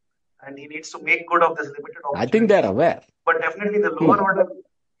seriously, and he needs to make good of this limited opportunity. I think they're aware. But definitely the lower order,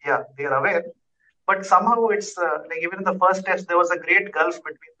 they are aware. But somehow it's even in the first test, there was a great gulf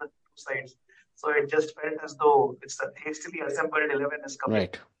between the two sides. So it just felt as though it's a hastily assembled 11 is coming.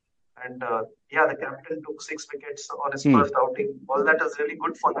 Right. And the captain took 6 wickets on his first outing. All that is really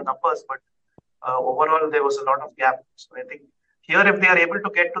good for the numbers, but overall there was a lot of gap. So I think here, if they are able to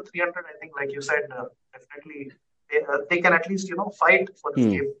get to 300, I think, like you said, definitely they can at least fight for this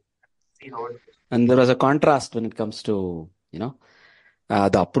game. See how it goes. And there was a contrast when it comes to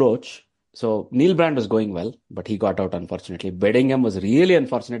the approach. So Neil Brand was going well, but he got out, unfortunately. Bedingham was really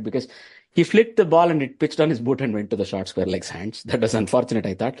unfortunate because he flicked the ball and it pitched on his boot and went to the short square legs hands. That was unfortunate,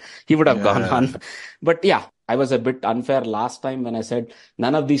 I thought. He would have gone on. But I was a bit unfair last time when I said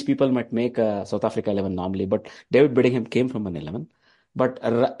none of these people might make a South Africa 11 normally, but David Bedingham came from an 11. But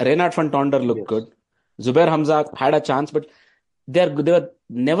Reinhard van Tonder looked good. Zubair Hamza had a chance, but they were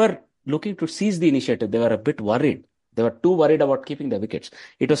never looking to seize the initiative. They were a bit worried. They were too worried about keeping the wickets.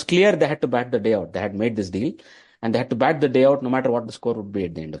 It was clear they had to bat the day out. They had made this deal, and they had to bat the day out no matter what the score would be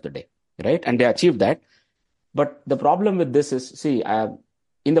at the end of the day. Right? And they achieved that. But the problem with this is,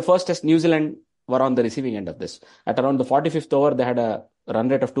 in the first test, New Zealand were on the receiving end of this. At around the 45th over, they had a run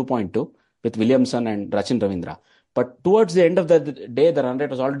rate of 2.2 with Williamson and Rachin Ravindra. But towards the end of the day, the run rate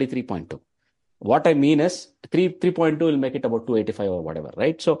was already 3.2. What I mean is 3.2 will make it about 285 or whatever,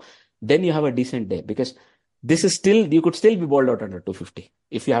 right? So then you have a decent day, because this is you could still be bowled out under 250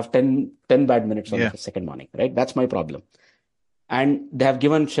 if you have 10 bad minutes on the second morning, right? That's my problem. And they have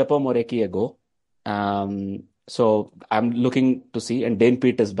given Shepo Moreki a go. So I'm looking to see, and Dane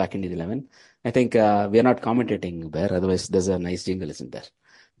Pete is back in the 11. I think we are not commentating there. Otherwise, there's a nice jingle, isn't there?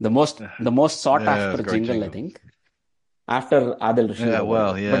 The most sought after jingle, I think, after Adil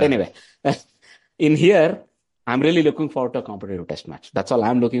Rashid. But anyway, in here, I'm really looking forward to a competitive test match. That's all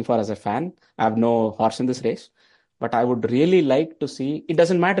I'm looking for as a fan. I have no horse in this race, but I would really like to see. It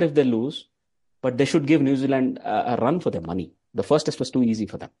doesn't matter if they lose, but they should give New Zealand a run for their money. The first test was too easy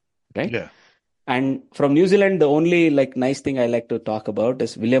for them, right? Yeah. And from New Zealand, the only nice thing I like to talk about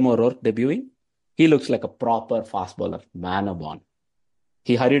is William O'Rourke debuting. He looks like a proper fast bowler, manner born.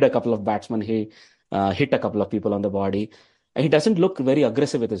 He hurried a couple of batsmen. He hit a couple of people on the body. And he doesn't look very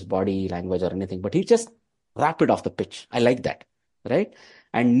aggressive with his body language or anything, but he just rapid off the pitch. I like that, right?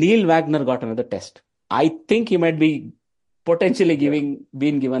 And Neil Wagner got another test. I think he might be potentially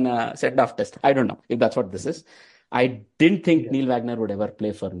being given a set-off test. I don't know if that's what this is. I didn't think Neil Wagner would ever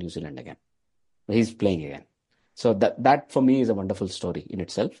play for New Zealand again. He's playing again. So that for me is a wonderful story in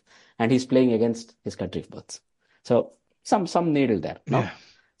itself. And he's playing against his country of birth. So some needle there, no? Yeah.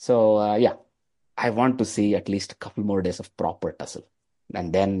 So I want to see at least a couple more days of proper tussle.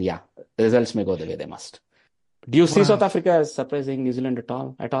 And then, the results may go the way they must. Do you see South Africa as surprising New Zealand at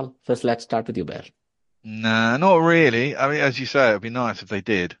all? First, let's start with you, Bear. Nah, not really. I mean, as you say, it'd be nice if they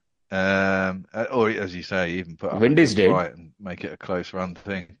did. Or as you say, even put up Windies did. Fight and make it a close run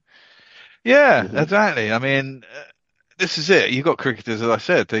thing. Yeah, exactly. I mean, this is it. You've got cricketers, as I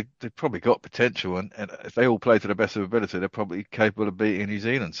said, they've probably got potential, and if they all play to the best of ability, they're probably capable of beating New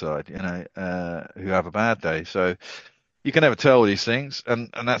Zealand side, who have a bad day. So you can never tell these things,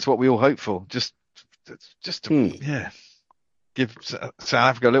 and that's what we all hope for. give South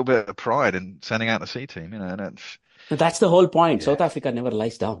Africa a little bit of pride in sending out the C team, and that's the whole point. Yeah. South Africa never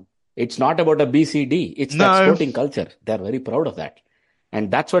lies down. It's not about a BCD. It's that sporting culture. They're very proud of that.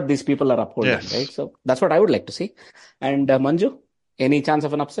 And that's what these people are upholding, right? So that's what I would like to see. And Manju, any chance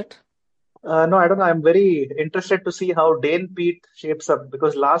of an upset? No, I don't know. I'm very interested to see how Dane Pete shapes up,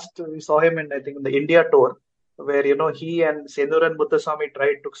 because last we saw him in, I think, the India tour, where he and Senduran Muthuswamy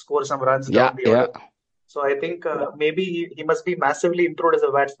tried to score some runs down the order. So I think maybe he must be massively improved as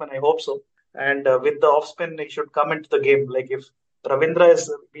a batsman. I hope so. And with the off spin, he should come into the game. Like if Ravindra has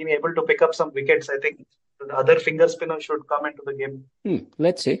been able to pick up some wickets, I think the other finger spinner should come into the game.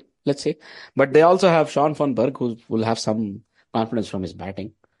 Let's see. But they also have Sean von Berg, who will have some confidence from his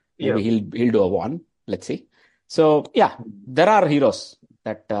batting. Maybe he'll do a one. Let's see. So yeah, there are heroes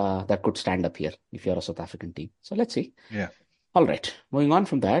that could stand up here if you're a South African team. So let's see. Yeah. All right. Moving on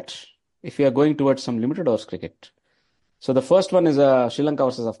from that, if you are going towards some limited overs cricket. So the first one is a Sri Lanka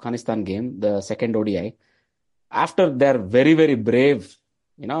versus Afghanistan game, the second ODI. After their very, very brave,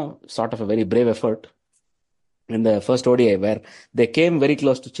 sort of a very brave effort in the first ODI, where they came very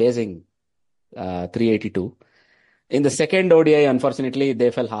close to chasing 382. In the second ODI, unfortunately, they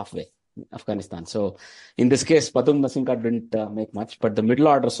fell halfway, Afghanistan. So in this case, Pathum Nasinka didn't make much, but the middle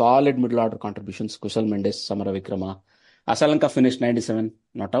order, solid middle order contributions, Kushal Mendes, Samara Vikrama. Sri Lanka finished 97,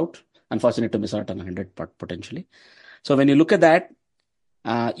 not out. Unfortunate to miss out on 100 potentially. So when you look at that,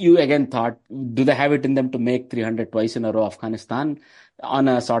 you again thought, do they have it in them to make 300 twice in a row, Afghanistan, on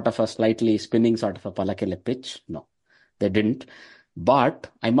a sort of a slightly spinning sort of a Palakele pitch? No, they didn't. But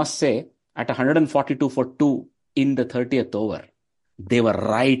I must say, at 142 for 2 in the 30th over, they were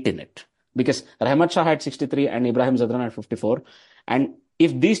right in it. Because Rahmat Shah had 63 and Ibrahim Zadran had 54. And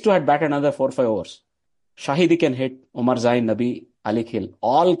if these two had batted another 4-5 overs, Shahidi can hit, Omar Zain, Nabi, Ali Khil,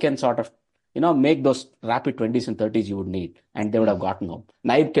 all can sort of make those rapid 20s and 30s you would need, and they would have gotten home.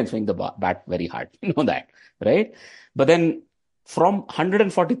 Naib can swing the bat very hard. You know that, right? But then from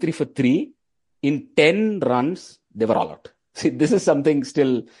 143 for 3, in 10 runs, they were all out. See, this is something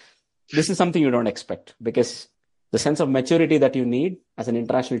you don't expect, because the sense of maturity that you need as an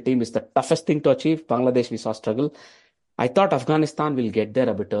international team is the toughest thing to achieve. Bangladesh, we saw struggle. I thought Afghanistan will get there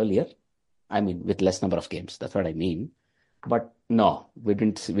a bit earlier. I mean, with less number of games. That's what I mean. But no, we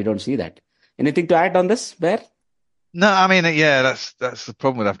don't see that. Anything to add on this, Bear? No, I mean, yeah, that's the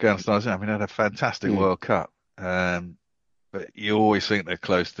problem with Afghanistan, isn't it? I mean, they had a fantastic World Cup, but you always think they're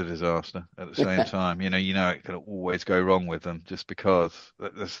close to disaster at the same time. It can always go wrong with them, just because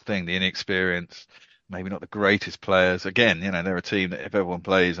that's the thing, the inexperience, maybe not the greatest players. Again, they're a team that if everyone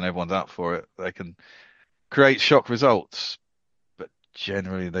plays and everyone's up for it, they can create shock results, but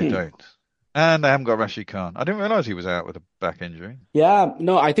generally they don't. And they haven't got Rashid Khan. I didn't realize he was out with a back injury. Yeah,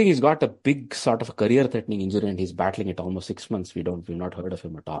 no, I think he's got a big sort of a career-threatening injury, and he's battling it almost 6 months. We've not heard of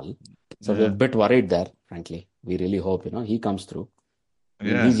him at all. So we're a bit worried there, frankly. We really hope, he comes through.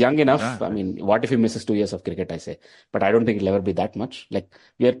 He's young enough. Exactly. I mean, what if he misses 2 years of cricket, I say. But I don't think it'll ever be that much. Like,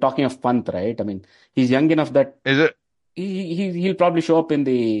 we are talking of Pant, right? I mean, he's young enough that... Is it? He'll probably show up in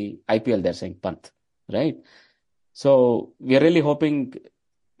the IPL, they're saying, Pant, right? So we are really hoping...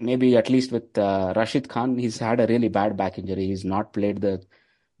 Maybe at least with Rashid Khan, he's had a really bad back injury. He's not played the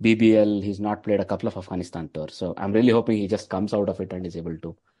BBL. He's not played a couple of Afghanistan tours. So I'm really hoping he just comes out of it and is able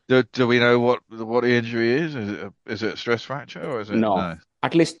to. Do we know what the injury is? Is it a stress fracture or is it? No.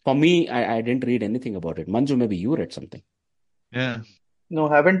 At least for me, I didn't read anything about it. Manju, maybe you read something. Yeah. No,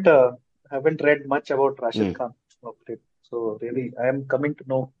 haven't read much about Rashid Khan. So really, I am coming to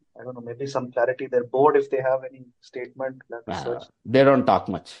know. I don't know, maybe some clarity. Their board, if they have any statement. They don't talk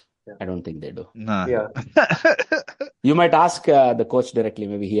much. Yeah. I don't think they do. No. Yeah. You might ask the coach directly.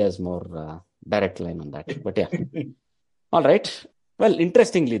 Maybe he has more direct line on that. But yeah. All right. Well,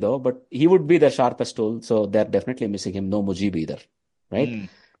 interestingly though, but he would be the sharpest tool. So they're definitely missing him. No Mujib either. Right?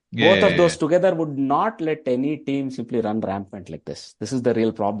 Both of those together would not let any team simply run rampant like this. This is the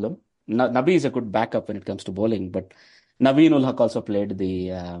real problem. Nabi is a good backup when it comes to bowling, but Naveen ul Haq also played the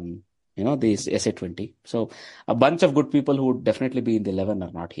SA20. So a bunch of good people who would definitely be in the 11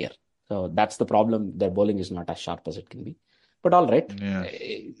 are not here. So that's the problem. Their bowling is not as sharp as it can be. But all right. Yeah.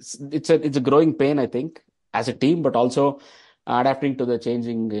 It's a growing pain, I think, as a team, but also adapting to the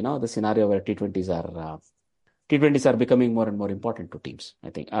changing, the scenario where T20s are becoming more and more important to teams,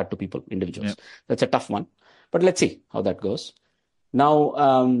 I think, to people, individuals. Yeah. That's a tough one. But let's see how that goes. Now,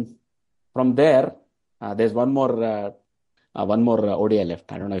 from there, there's one more ODI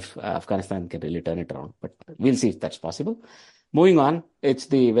left. I don't know if Afghanistan can really turn it around, but we'll see if that's possible. Moving on, it's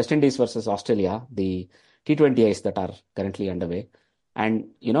the West Indies versus Australia, the T20Is that are currently underway. And,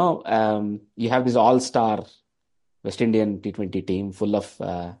 you have this all-star West Indian T20 team full of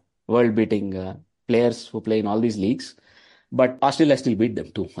world-beating players who play in all these leagues. But Australia still beat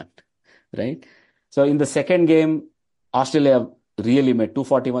them 2-1, right? So in the second game, Australia really made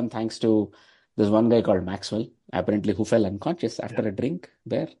 241 thanks to this one guy called Maxwell, apparently, who fell unconscious after a drink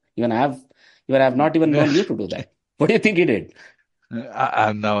there. Even I have not even known you to do that. What do you think he did? I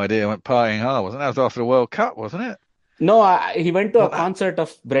have no idea. He went partying hard, wasn't it? That was after the World Cup, wasn't it? No, he went to a concert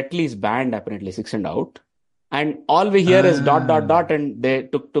of Brett Lee's band, apparently, 6 and Out. And all we hear is ... and they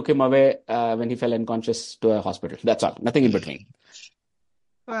took him away when he fell unconscious to a hospital. That's all. Nothing in between.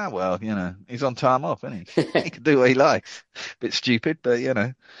 Well, he's on time off, isn't he? He can do what he likes. Bit stupid, but, he's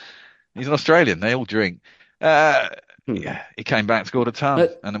an Australian. They all drink. Yeah, he came back, scored a ton.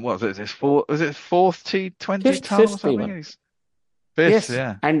 And then what was it? Was it fourth T20 ton or something? Fifth, yes.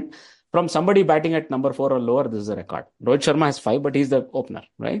 Yeah. And from somebody batting at number 4 or lower, this is a record. Rohit Sharma has 5, but he's the opener,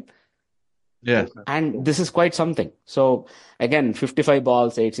 right? Yeah. And this is quite something. So again, 55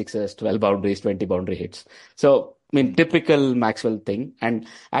 balls, 8 sixes, 12 boundaries, 20 boundary hits. So, typical Maxwell thing. And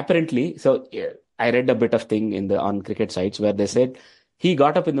apparently, so I read a bit of thing on cricket sites where they said he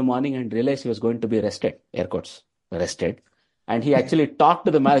got up in the morning and realized he was going to be rested, air quotes, rested. And he actually talked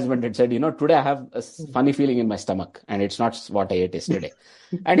to the management and said, today I have a funny feeling in my stomach and it's not what I ate yesterday.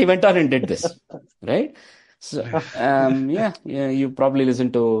 And he went on and did this, right? So, you probably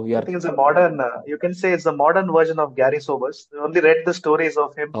listen to I think it's a modern, you can say it's a modern version of Gary Sobers. I only read the stories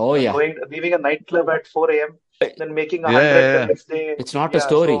of him leaving a nightclub at 4 a.m., then making 100 the next day. It's not a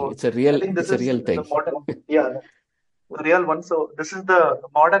story. So it's a real, I think this it's a real is thing. The modern, the real one. So this is the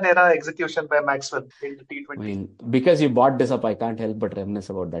modern era execution by Maxwell in the T20. Because you brought this up, I can't help but reminisce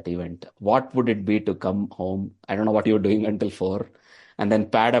about that event. What would it be to come home? I don't know what you were doing until 4. And then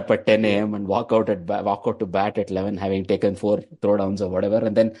pad up at 10 a.m. and walk out to bat at 11, having taken 4 throwdowns or whatever.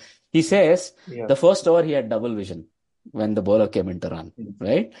 And then he says the first over he had double vision when the bowler came into run,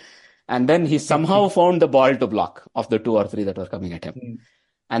 right? And then he somehow found the ball to block of the 2 or 3 that were coming at him.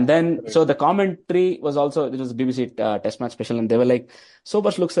 And then, so the commentary was also, it was a BBC test match special, and they were like,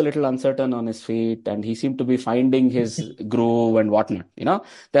 Sobers looks a little uncertain on his feet, and he seemed to be finding his groove and whatnot.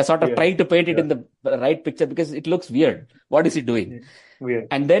 They're sort of trying to paint it in the right picture because it looks weird. What is he doing? Weird.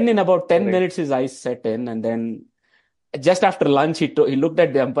 And then in about 10 minutes, his eyes set in, and then just after lunch, he looked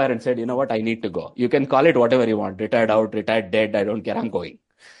at the umpire and said, you know what, I need to go. You can call it whatever you want, retired out, retired dead, I don't care, I'm going.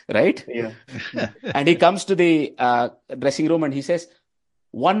 Right? Yeah. And he comes to the dressing room and he says,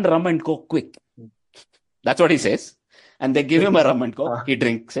 1 rum and coke quick. That's what he says. And they give him a rum and coke. He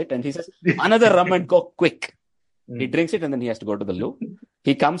drinks it and he says, another rum and coke quick. He drinks it and then he has to go to the loo.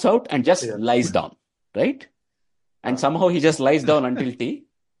 He comes out and just lies down. Right? And somehow he just lies down until tea.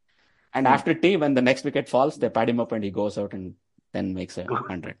 And after tea, when the next wicket falls, they pad him up and he goes out and then makes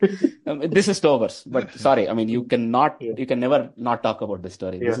 100. This is Sobers. But sorry, you can never not talk about this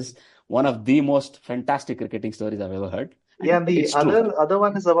story. This is one of the most fantastic cricketing stories I've ever heard. And the other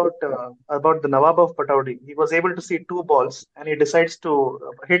one is about the Nawab of Pataudi. He was able to see 2 balls and he decides to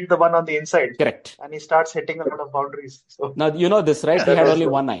hit the one on the inside. Correct. And he starts hitting a lot of boundaries. So now, you know this, right? He had only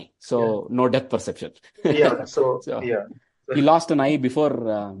one eye. So no depth perception. He lost an eye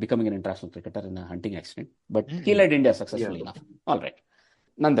before becoming an international cricketer in a hunting accident. But he led India successfully enough. All right.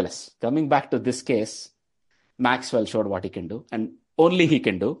 Nonetheless, coming back to this case, Maxwell showed what he can do. And only he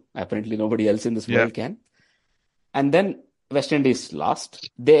can do. Apparently nobody else in this world can. And then West Indies lost.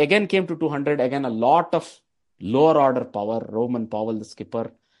 They again came to 200. Again, a lot of lower order power. Roman Powell, the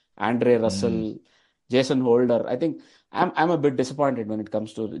skipper, Andre Russell, Jason Holder. I think I'm a bit disappointed when it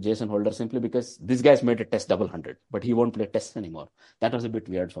comes to Jason Holder simply because this guy's made a test double 100, but he won't play tests anymore. That was a bit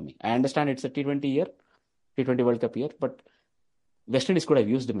weird for me. I understand it's a T20 World Cup year, but West Indies could have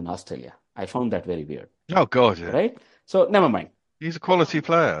used him in Australia. I found that very weird. Oh, God, yeah. Right? So, never mind. He's a quality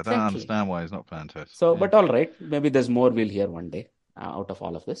player. I don't understand why he's not playing tests. So, but all right. Maybe there's more we'll hear one day out of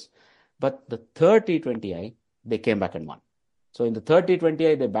all of this. But the third T20I, they came back and won. So, in the third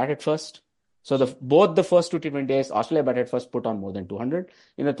T20I, they batted first. So, both the first 2 T20Is, Australia batted first, put on more than 200.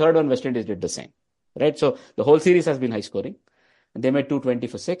 In the third one, West Indies did the same. Right? So, the whole series has been high scoring. They made 220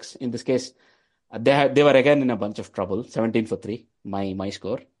 for 6. In this case, they were again in a bunch of trouble. 17 for 3, my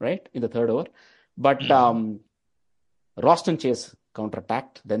score, right? In the third over. But Roston Chase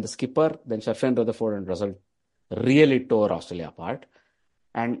counter-attacked, then the skipper, then Sharfin, Rutherford and Russell really tore Australia apart.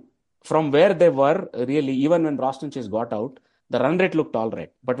 And from where they were, really, even when Roston Chase got out, the run rate looked all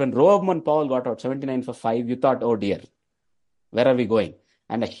right. But when Roman Powell got out 79 for 5, you thought, oh dear, where are we going?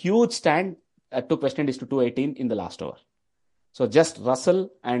 And a huge stand took West Indies to 218 in the last over. So just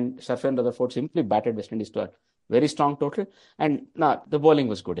Russell and Sharfin Rutherford simply batted West Indies to a very strong total. And the bowling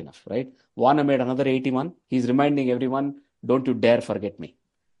was good enough, right? Warner made another 81. He's reminding everyone, don't you dare forget me.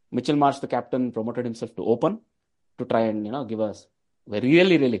 Mitchell Marsh, the captain, promoted himself to open to try and, give us a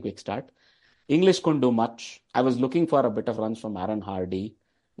really, really quick start. English couldn't do much. I was looking for a bit of runs from Aaron Hardy.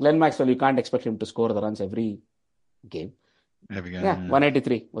 Glenn Maxwell, you can't expect him to score the runs every game. Yeah,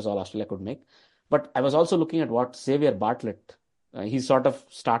 183 was all Australia could make. But I was also looking at what Xavier Bartlett, he sort of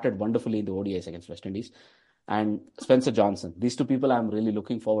started wonderfully in the ODIs against West Indies, and Spencer Johnson. These two people I'm really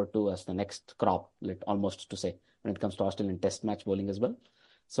looking forward to as the next crop, almost to say, when it comes to Australian test match bowling as well.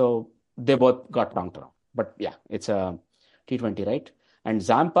 So they both got bounced around. But yeah, it's a T20, right? And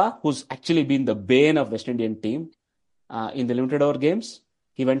Zampa, who's actually been the bane of West Indian team in the limited over games,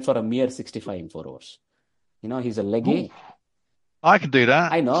 he went for a mere 65 in 4 overs. He's a leggy. Ooh, I can do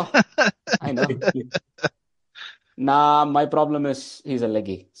that. I know. Nah, my problem is he's a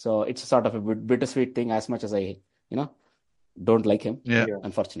leggy. So it's sort of a bittersweet thing as much as I, don't like him,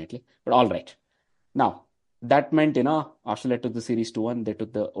 unfortunately. But all right. Now, that meant, Australia took the series 2-1. They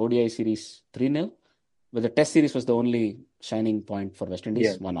took the ODI series 3-0. But the test series was the only shining point for West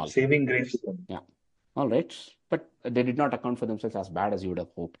Indies, 1-1. Saving grace. Yeah. All right. But they did not account for themselves as bad as you would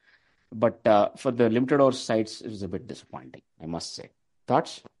have hoped. But for the limited over sides, it was a bit disappointing, I must say.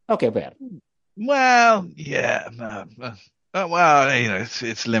 Thoughts? Okay, Bear. Well, yeah. Well,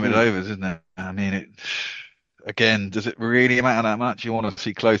 it's limited overs, isn't it? I mean, again, does it really matter that much? You want to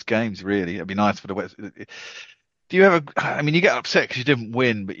see close games, really? It'd be nice for the West. Do you ever? I mean, you get upset because you didn't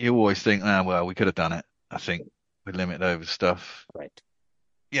win, but you always think, well, we could have done it. I think with limited over stuff, right?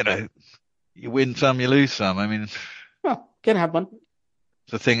 You win some, you lose some. I mean, well, can happen.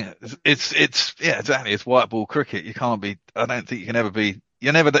 The thing, it's exactly. It's white ball cricket. You can't be. I don't think you can ever be.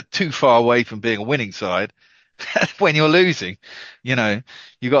 You're never that too far away from being a winning side when you're losing. You got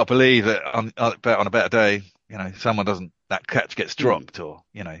to believe that on a better day, someone doesn't, that catch gets dropped, or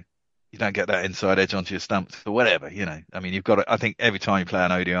you don't get that inside edge onto your stumps or whatever. I mean, you've got to. I think every time you play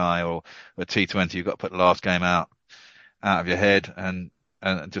an ODI or a T20, you've got to put the last game out of your head and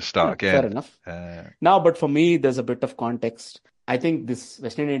just start again. Fair enough. Now, but for me, there's a bit of context. I think this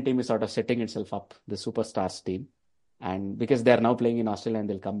West Indian team is sort of setting itself up, the superstars team. And because they're now playing in Australia and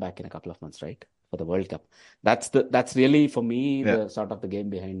they'll come back in a couple of months, right? For the World Cup. That's really, for me, the sort of the game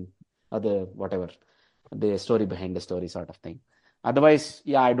behind, or the story behind the story sort of thing. Otherwise,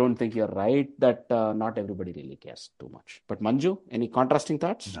 I don't think you're right that not everybody really cares too much. But Manju, any contrasting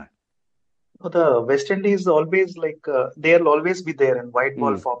thoughts? No. The West Indies always they'll always be there in white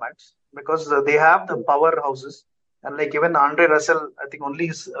ball formats because they have the powerhouses. And even Andre Russell, I think only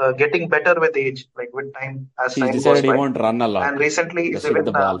is getting better with age, with time as he's time decided goes by. He won't run a lot. And recently he's hit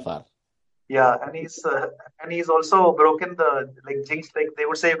the ball far. Yeah, and he's also broken the jinx. They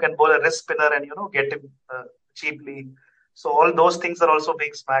would say you can bowl a wrist spinner and get him cheaply. So all those things are also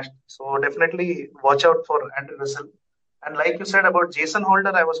being smashed. So definitely watch out for Andre Russell. And like you said about Jason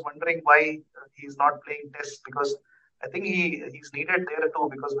Holder, I was wondering why he's not playing tests, because I think he's needed there too,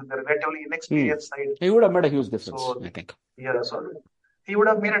 because with the relatively inexperienced side. He would have made a huge difference, I think. Yeah, so he would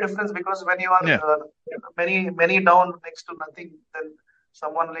have made a difference, because when you are many down next to nothing, then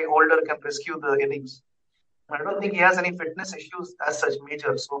someone like Holder can rescue the innings. I don't think he has any fitness issues as such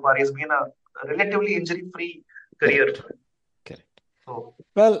major so far. He's been a relatively injury-free career. Correct. So,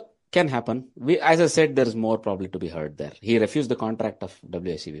 well, can happen. As I said, there's more probably to be heard there. He refused the contract of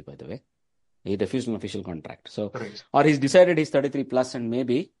WICB, by the way. He refused an official contract. So, or he's decided he's 33 plus and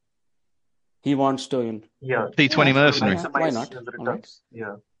maybe he wants to. T20 mercenary. Why not? Right.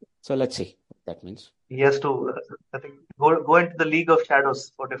 Yeah. So let's see what that means. He has to, I think, go into the league of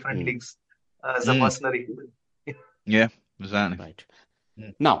shadows for different leagues as a mercenary. Yeah, exactly. Right.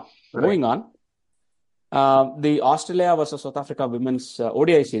 Now, moving on. The Australia versus South Africa women's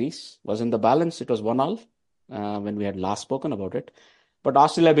ODI series was in the balance. It was 1-1 when we had last spoken about it. But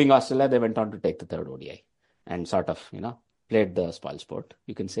Australia being Australia, they went on to take the third ODI and sort of, played the spoil sport,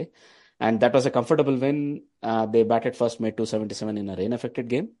 you can say. And that was a comfortable win. They batted first, made 277 in a rain-affected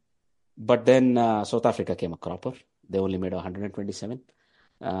game. But then South Africa came a cropper. They only made 127.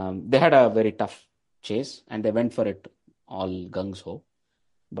 They had a very tough chase and they went for it all gung-ho.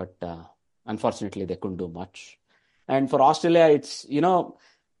 But unfortunately, they couldn't do much. And for Australia, it's,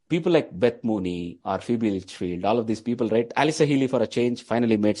 people like Beth Mooney or Phoebe Litchfield, all of these people, right? Alyssa Healy, for a change,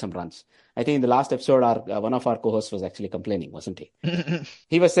 finally made some runs. I think in the last episode, one of our co-hosts was actually complaining, wasn't he?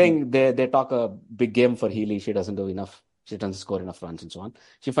 He was saying they talk a big game for Healy. She doesn't do enough. She doesn't score enough runs and so on.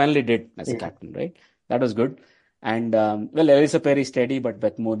 She finally did as a captain, right? That was good. And Elisa Perry steady, but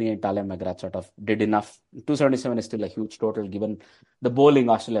Beth Mooney and Talia McGrath sort of did enough. 277 is still a huge total given the bowling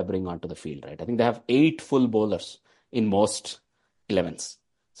Australia bring onto the field, right? I think they have 8 full bowlers in most 11s.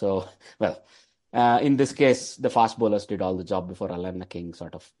 So, in this case, the fast bowlers did all the job before Alana King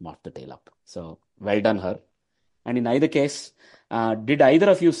sort of mopped the tail up. So, well done her. And in either case, did either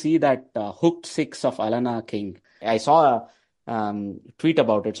of you see that hooked 6 of Alana King? I saw a tweet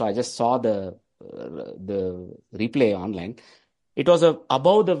about it, so I just saw the replay online. It was a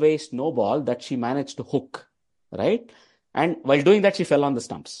above the waist no ball that she managed to hook, right? And while doing that, she fell on the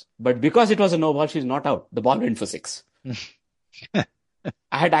stumps. But because it was a no ball, she's not out. The ball went for 6.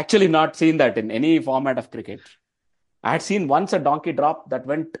 I had actually not seen that in any format of cricket. I had seen once a donkey drop that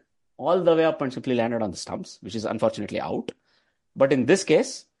went all the way up and simply landed on the stumps, which is unfortunately out. But in this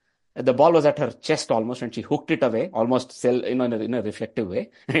case, the ball was at her chest almost, and she hooked it away, almost in a reflective way,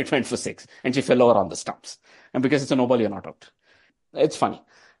 and it went for 6, and she fell over on the stumps. And because it's a no ball, you're not out. It's funny.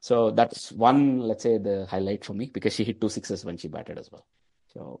 So that's one, let's say, the highlight for me, because she hit 2 6s when she batted as well.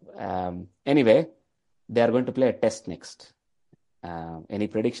 So anyway, they are going to play a test next. Any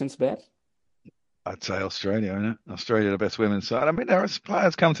predictions, Bear? I'd say Australia, isn't it? Australia, the best women's side. I mean, there are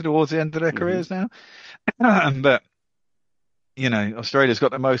players come towards the end of their careers now, but Australia's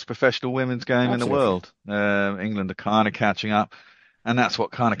got the most professional women's game in the world. England are kind of catching up, and that's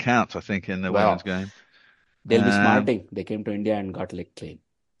what kind of counts, I think, in the women's game. They'll be smarting. They came to India and got licked clean.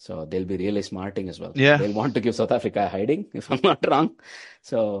 So they'll be really smarting as well. Yeah. They'll want to give South Africa a hiding, if I'm not wrong.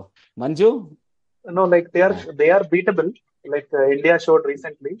 So, Manju? No, like they are beatable, like India showed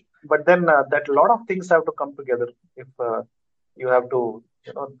recently. But then that a lot of things have to come together if you have to,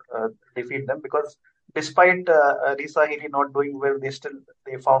 defeat them, because despite Risa Healy not doing well,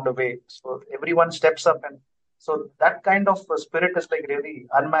 they found a way. So everyone steps up, and so that kind of spirit is like really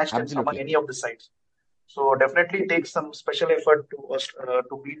unmatched among any of the sides. So definitely take some special effort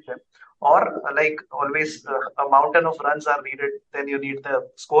to beat them. Or like always, a mountain of runs are needed. Then you need the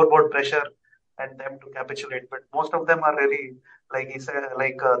scoreboard pressure and them to capitulate. But most of them are really, like he said,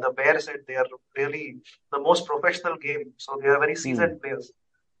 like the Bear said, they are really the most professional game. So they are very seasoned players.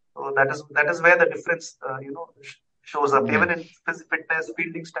 So that is where the difference, shows up, even in fitness,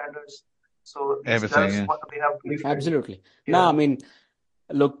 fielding standards. So everything, they have absolutely. Yeah. No, I mean,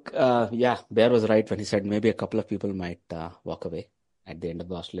 look, Bear was right when he said maybe a couple of people might walk away at the end of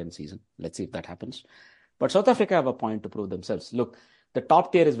the Australian season. Let's see if that happens. But South Africa have a point to prove themselves. Look, the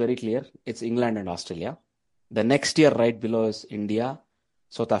top tier is very clear. It's England and Australia. The next tier right below is India,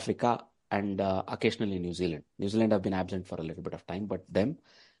 South Africa, and occasionally New Zealand. New Zealand have been absent for a little bit of time, but them.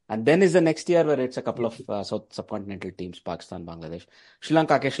 And then is the next tier where it's a couple of subcontinental teams, Pakistan, Bangladesh. Sri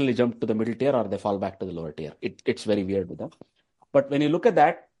Lanka occasionally jump to the middle tier or they fall back to the lower tier. It's very weird with them. But when you look at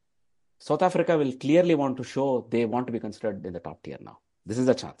that, South Africa will clearly want to show they want to be considered in the top tier now. This is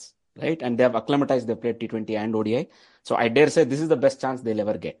a chance, right? And they have acclimatized, they've played T20 and ODI. So I dare say this is the best chance they'll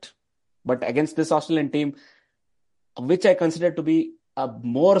ever get. But against this Australian team, which I consider to be a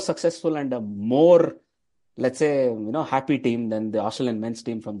more successful and a more, let's say, happy team than the Australian men's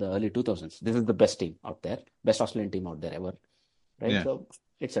team from the early 2000s. This is the best team out there, best Australian team out there ever, right? Yeah. So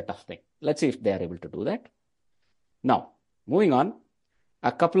it's a tough thing. Let's see if they are able to do that. Now, moving on,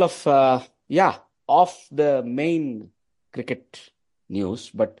 a couple of, off the main cricket news,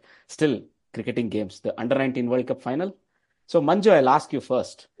 but still cricketing games, the Under-19 World Cup final. So Manju, I'll ask you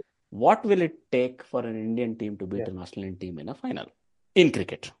first, what will it take for an Indian team to beat an Australian team in a final in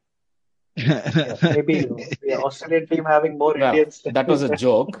cricket? Maybe the Australian team having more Indians. That was a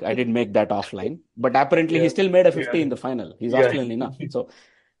joke. I didn't make that offline. But apparently he still made a 50 in the final. He's Australian enough. So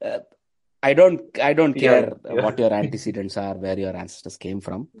I don't care what your antecedents are, where your ancestors came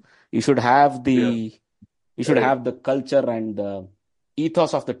from. You should have the culture and the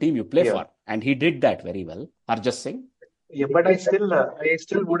ethos of the team you play for. And he did that very well. Harjas Singh. Yeah, but I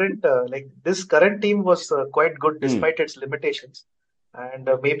still wouldn't like this current team was quite good despite its limitations. And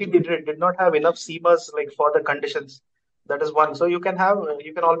maybe they did not have enough seamers like for the conditions. That is one. So you can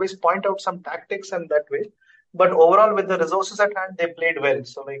always point out some tactics and that way. But overall, with the resources at hand, they played well.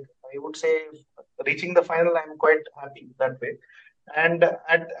 So like I would say, reaching the final, I'm quite happy that way. And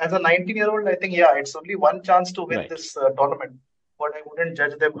as a 19-year-old, I think it's only one chance to win this tournament. But I wouldn't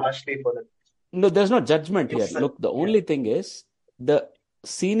judge them harshly for that. No, there's no judgment here. Look, the only thing is the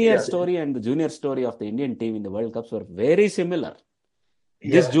senior story and the junior story of the Indian team in the World Cups were very similar.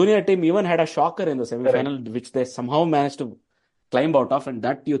 This junior team even had a shocker in the semi-final, which they somehow managed to climb out of, and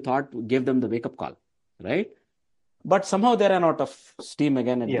that you thought gave them the wake-up call, right? But somehow they ran out of steam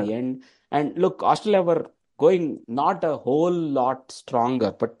again at the end. And look, Australia were going not a whole lot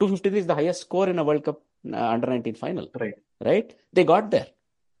stronger, but 253 is the highest score in a World Cup under 19 final. Right. Right? They got there.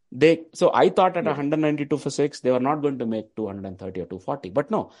 So I thought at 192 for 6, they were not going to make 230 or 240. But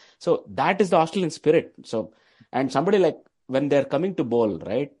no. So that is the Australian spirit. So, and somebody like, when they're coming to bowl,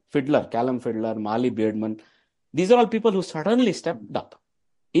 right? Callum Fiddler, Mali Beardman, these are all people who suddenly stepped up.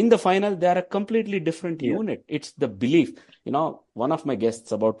 In the final, they are a completely different unit. It's the belief. One of my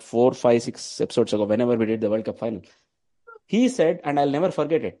guests about 4, 5, 6 episodes ago, whenever we did the World Cup final, he said, and I'll never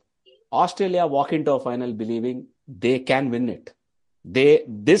forget it, Australia walk into a final believing they can win it.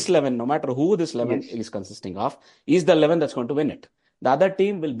 This 11, no matter who this 11 is consisting of, is the 11 that's going to win it. The other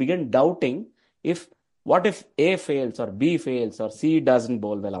team will begin doubting what if A fails or B fails or C doesn't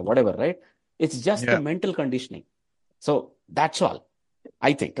bowl well or whatever, right? It's just the mental conditioning. So that's all,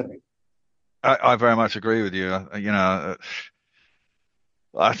 I think. I very much agree with you. I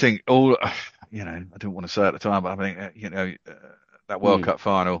think I didn't want to say at the time, but I think, that World Cup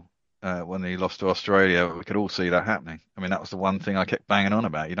final, when he lost to Australia, we could all see that happening. I mean, that was the one thing I kept banging on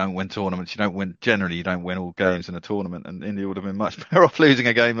about. You don't win tournaments. Generally, you don't win all games in a tournament, and India would have been much better off losing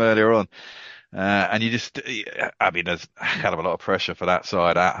a game earlier on. And there's a hell of a lot of pressure for that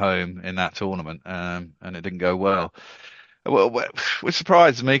side at home in that tournament. And it didn't go well. Which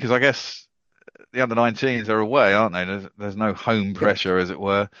surprised me, because I guess the under-19s are away, aren't they? There's no home pressure, as it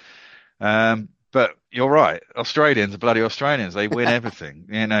were. But you're right. Australians are bloody Australians. They win everything.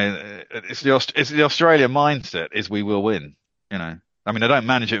 It's the Australian mindset is we will win. I mean, they don't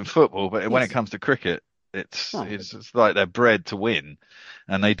manage it in football, but when it comes to cricket, it's like they're bred to win,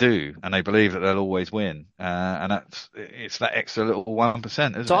 and they do, and they believe that they'll always win. And it's that extra little 1%,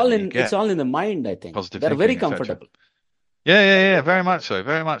 isn't it? It's all in the mind, I think. Positive They're very thinking, comfortable. Yeah, very much so,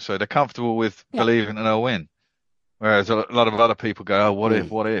 very much so. They're comfortable with believing that they'll win. Whereas a lot of other people go, oh, what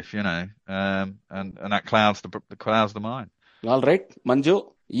if, and that clouds the mind. All right,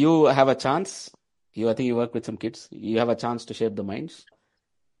 Manju, you have a chance. I think you work with some kids. You have a chance to shape the minds.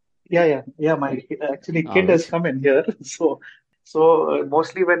 Yeah. My kid has come in here. So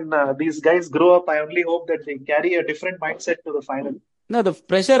mostly when these guys grow up, I only hope that they carry a different mindset to the final. No, the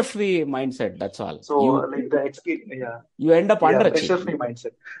pressure-free mindset. That's all. So you end up underachieving. Pressure-free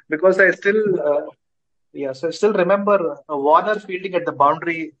mindset, because I still. So I still remember Warner fielding at the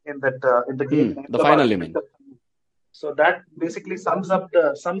boundary in the game. The final, you mean? So that basically sums up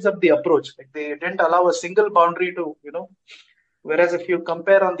the approach. Like, they didn't allow a single boundary to, whereas if you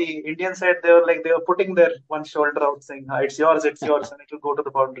compare on the Indian side, they were putting their one shoulder out saying, it's yours, and it will go to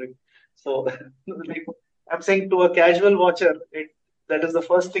the boundary. So I'm saying to a casual watcher, that is the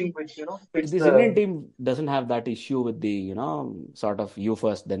first thing which, this Indian team doesn't have that issue with the, sort of you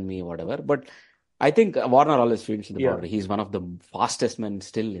first, then me, whatever. But I think Warner always fields the boundary. He's one of the fastest men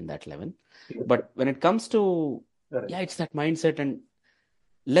still in that 11. But when it comes to, it's that mindset, and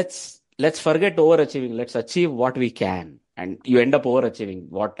let's forget overachieving. Let's achieve what we can. And you end up overachieving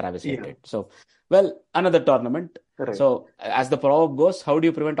what Travis did. So, another tournament. Correct. So, as the proverb goes, how do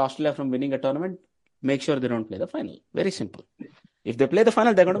you prevent Australia from winning a tournament? Make sure they don't play the final. Very simple. If they play the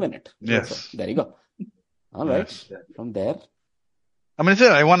final, they're going to win it. Yes. So, there you go. All right. From there. I mean,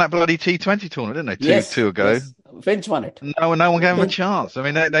 they won that bloody T20 tournament, didn't they? Two ago. Yes. Finch won it. No one gave them a chance. I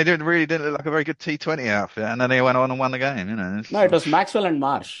mean, they didn't look like a very good T20 outfit, and then they went on and won the game. No, it was Maxwell and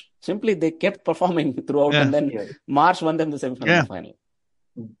Marsh. Simply, they kept performing throughout, and then Marsh won them the semi-final final.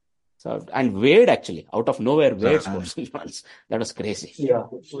 So, and Wade, actually, out of nowhere, Wade scored once. That was crazy. Yeah,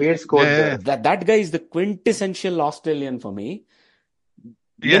 Wade scored. That guy is the quintessential Australian for me.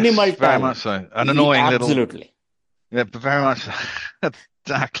 Yes, minimal very talent. much so. An annoying Absolutely. Yeah, but very much.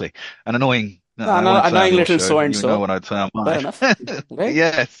 Exactly. An annoying. Annoying little so-and-so. You know what I'd say. Fair enough. Right?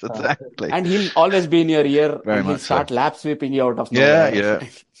 Yes, exactly. And he'll always be in your ear. Very and he'll much start lap sweeping you out of nowhere. Yeah.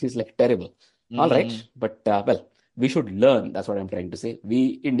 He's like terrible. All right. But, we should learn. That's what I'm trying to say.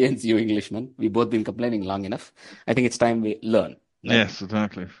 We Indians, you Englishmen, we both been complaining long enough. I think it's time we learn. Right? Yes,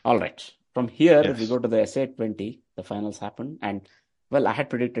 exactly. All right. From here, we go to the SA20. The finals happened. And, I had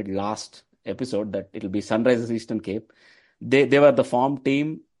predicted last episode that it'll be Sunrisers Eastern Cape. They were the form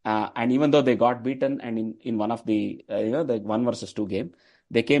team. And even though they got beaten, and in one of the, the 1-versus-2 game,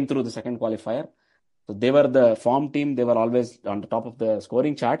 they came through the second qualifier. So they were the form team. They were always on the top of the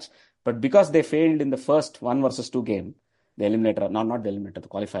scoring charts. But because they failed in the first 1-versus-2 game, the eliminator, not the eliminator, the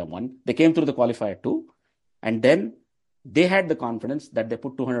qualifier 1, they came through the qualifier 2. And then they had the confidence that they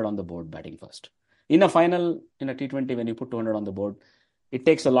put 200 on the board batting first. In a final, in a T20, when you put 200 on the board, it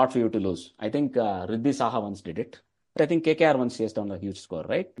takes a lot for you to lose. I think Riddhi Saha once did it. I think KKR once chased down a huge score,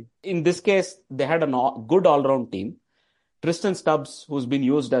 right? In this case, they had a good all-round team. Tristan Stubbs, who's been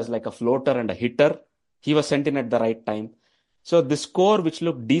used as like a floater and a hitter, he was sent in at the right time. So the score, which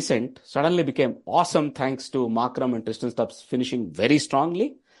looked decent, suddenly became awesome thanks to Markram and Tristan Stubbs finishing very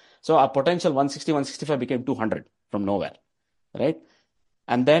strongly. So our potential 160, 165 became 200 from nowhere, right?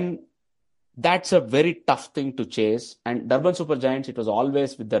 And then that's a very tough thing to chase. And Durban Supergiants, it was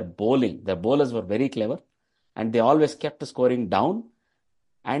always with their bowling. Their bowlers were very clever and they always kept the scoring down.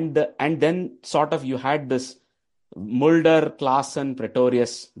 And then sort of you had this Mulder, Klaasen,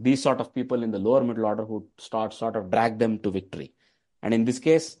 Pretorius, these sort of people in the lower middle order who sort of drag them to victory. And in this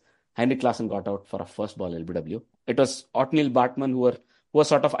case, Henrik Klaasen got out for a first ball LBW. It was Otniel Bartman who were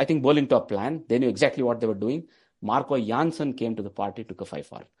sort of, I think, bowling to a plan. They knew exactly what they were doing. Marco Janssen came to the party, took a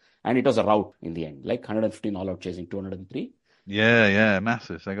 5-4. And it was a rout in the end, like 115 all out chasing 203. Yeah,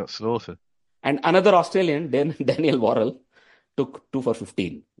 massive. They got slaughtered. And another Australian, Daniel Worrell, took 2 for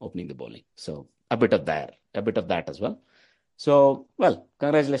 15 opening the bowling. So a bit of that as well. So, well,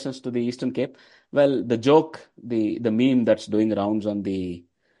 congratulations to the Eastern Cape. Well, the joke, the meme that's doing rounds on the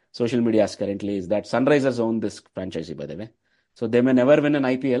social media currently is that Sunrisers own this franchisee, by the way. So they may never win an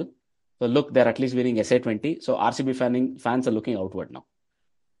IPL. So look, they're at least winning SA20. So RCB fans are looking outward now.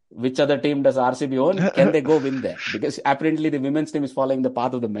 Which other team does RCB own? Can they go win there? Because apparently the women's team is following the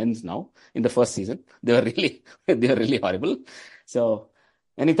path of the men's now in the first season. They were really horrible. So,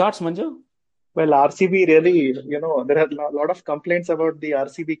 any thoughts, Manju? Well, RCB really, there are a lot of complaints about the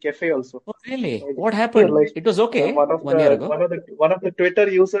RCB cafe also. Oh, really? What happened? It was okay one year ago. One of the Twitter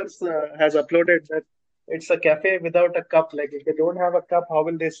users has uploaded that it's a cafe without a cup. Like if they don't have a cup, how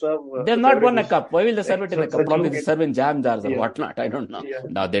will they serve? They've not won a cup. Why will they serve it in a cup? Probably they serve in jam jars or whatnot. I don't know. Yeah.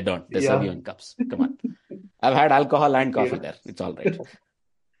 No, they don't. They serve you in cups. Come on. I've had alcohol and coffee there. It's all right.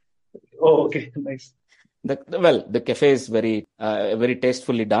 Oh, okay. Nice. The cafe is very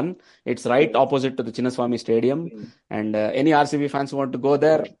tastefully done. It's right opposite to the Chinnaswamy Stadium. And any RCB fans who want to go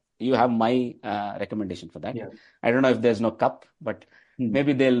there, you have my recommendation for that. Yeah. I don't know if there's no cup, but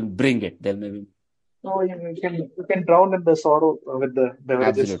maybe they'll bring it. They'll maybe... No, you can drown in the sorrow with the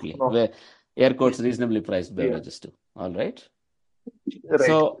beverages. Absolutely. No. Air quotes reasonably priced beverages too. All right.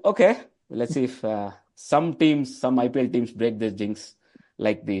 So, okay. Let's see if some IPL teams break this jinx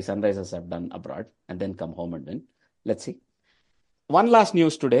like the Sunrisers have done abroad and then come home and win. Let's see. One last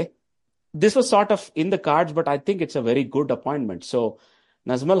news today. This was sort of in the cards, but I think it's a very good appointment. So,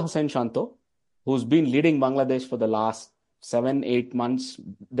 Nazmal Hussain Shanto, who's been leading Bangladesh for the last 7-8 months,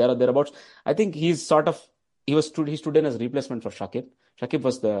 thereabouts. I think he stood in as replacement for Shakib. Shakib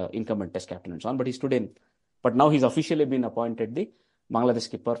was the incumbent test captain and so on, but he stood in. But now he's officially been appointed the Bangladesh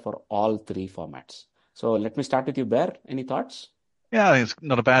skipper for all 3 formats. So let me start with you, Bear. Any thoughts? Yeah, it's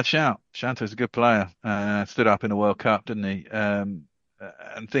not a bad shout. Shanto's a good player. Stood up in the World Cup, didn't he? And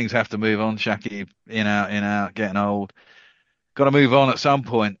things have to move on. Shakib, in out, getting old. Got to move on at some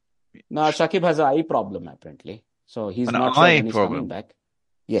point. No, Shakib has an eye problem, apparently. So he's not sure when he's coming back.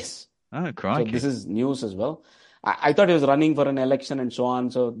 Yes. Oh, crikey. So this is news as well. I thought he was running for an election and so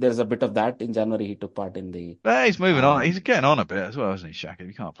on. So there's a bit of that. In January, he took part in the... But he's moving on. He's getting on a bit as well, isn't he, Shakib?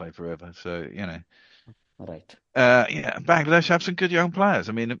 You can't play forever. So, Right. Bangladesh have some good young players.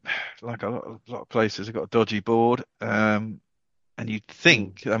 I mean, like a lot of places have got a dodgy board. And you'd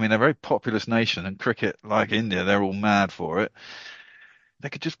think, they're a very populous nation, and cricket, like India, they're all mad for it. They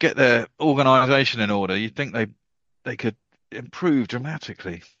could just get their organisation in order. You'd think they could improve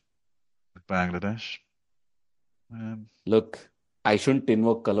dramatically with Bangladesh. Look, I shouldn't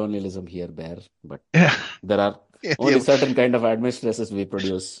invoke colonialism here, Bear, but there are only certain kind of administrators we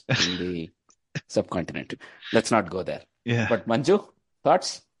produce in the subcontinent. Let's not go there. Yeah. But Manju,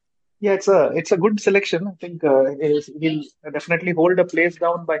 thoughts? Yeah, it's a good selection. I think he'll definitely hold a place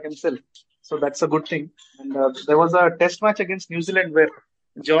down by himself. So that's a good thing. And there was a test match against New Zealand where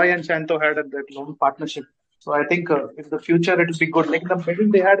Joy and Shanto had that long partnership. So I think in the future it will be good. Like in the middle,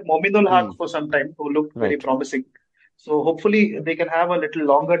 they had Mominul Haq for some time, who looked very promising. So hopefully they can have a little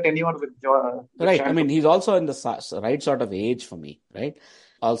longer tenure with Joy. Right. Shanto. He's also in the right sort of age for me, right?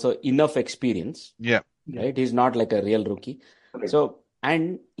 Also enough experience. Yeah. Right. He's not like a real rookie. Right. So,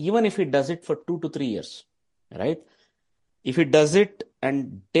 and even if he does it for 2 to 3 years, right? If he does it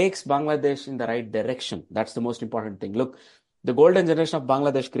and takes Bangladesh in the right direction, that's the most important thing. Look, the golden generation of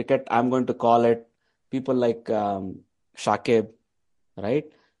Bangladesh cricket, I'm going to call it people like Shakib, right?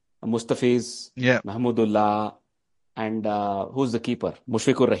 Mustafiz, Mahmudullah, and who's the keeper?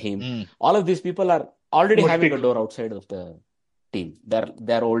 Mushfiqur Rahim. All of these people are already having a door outside of the team.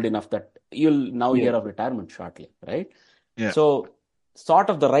 They're old enough that you'll now hear of retirement shortly, right? Yeah. So sort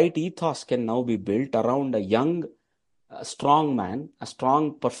of the right ethos can now be built around a young, strong man, a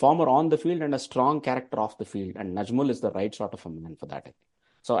strong performer on the field and a strong character off the field. And Najmul is the right sort of a man for that.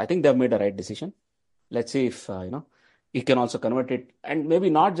 So I think they've made a right decision. Let's see if, you can also convert it, and maybe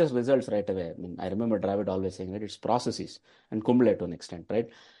not just results right away. I mean, I remember Dravid always saying that it's processes and Kumble to an extent, right?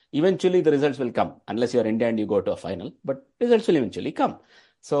 Eventually, the results will come, unless you're India and you go to a final, but results will eventually come.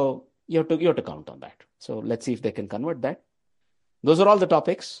 So you have to count on that. So let's see if they can convert that. Those are all the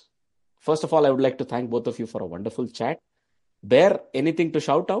topics. First of all, I would like to thank both of you for a wonderful chat. Bear, anything to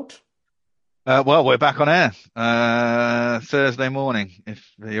shout out? Well, we're back on air Thursday morning.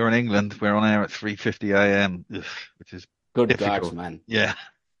 If you're in England, we're on air at 3:50 a.m., which is good difficult. gosh, man. Yeah.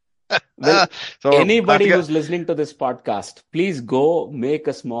 Well, so anybody who's listening to this podcast, please go make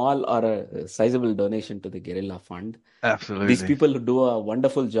a small or a sizable donation to the Guerrilla Fund. Absolutely. These people do a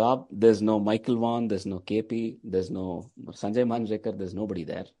wonderful job. There's no Michael Vaughan, there's no KP, there's no Sanjay Manjrekar, there's nobody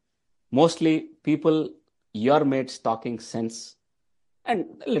there. Mostly people, your mates talking sense, and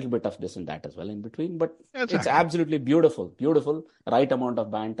a little bit of this and that as well in between. But It's absolutely beautiful, right amount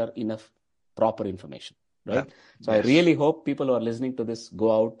of banter, enough proper information, right? So yes. I really hope people who are listening to this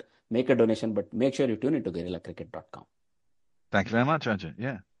go out, make a donation, but make sure you tune into guerillacricket.com. Thank you very much, Ajay.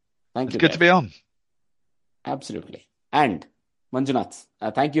 Yeah. Thank you. It's good to be on. Absolutely. And Manjunath,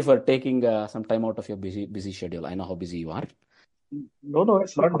 thank you for taking some time out of your busy schedule. I know how busy you are. No,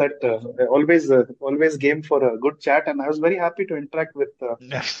 it's not that. Always game for a good chat, and I was very happy to interact with the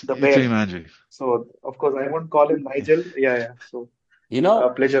Bear. Too, Manju. So, of course, I won't call him Nigel. Yeah. So,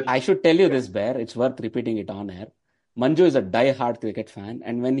 pleasure. I should tell you this, Bear. It's worth repeating it on air. Manju is a die-hard cricket fan,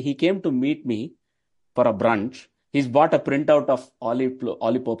 and when he came to meet me for a brunch, he's bought a printout of Ollie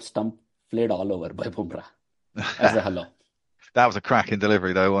Pope's stump flayed all over by Bumrah as a hello. That was a cracking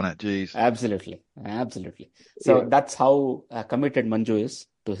delivery, though, wasn't it? Jeez. Absolutely. So that's how committed Manju is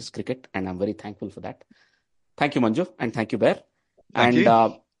to his cricket, and I'm very thankful for that. Thank you, Manju, and thank you, Bear. Thank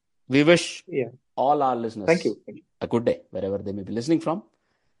you. We wish all our listeners thank you. a good day, wherever they may be listening from.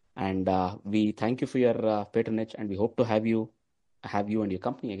 And we thank you for your patronage, and we hope to have you and your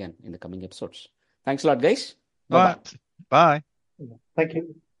company again in the coming episodes. Thanks a lot, guys. Bye-bye. Bye. Thank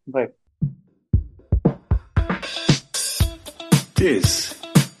you. Bye. This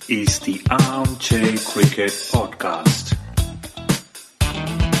is the Armchair Cricket Podcast.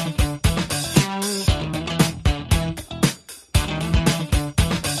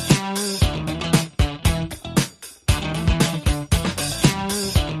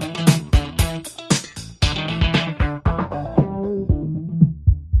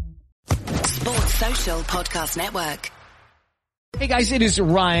 Sports Social Podcast Network. Hey guys, it is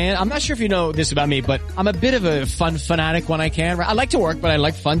Ryan. I'm not sure if you know this about me, but I'm a bit of a fun fanatic when I can. I like to work, but I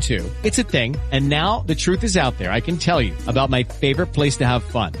like fun too. It's a thing. And now the truth is out there. I can tell you about my favorite place to have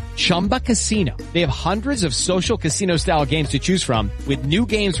fun. Chumba Casino. They have hundreds of social casino style games to choose from with new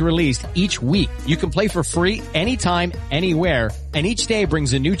games released each week. You can play for free anytime, anywhere. And each day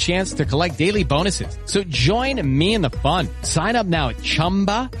brings a new chance to collect daily bonuses. So join me in the fun. Sign up now at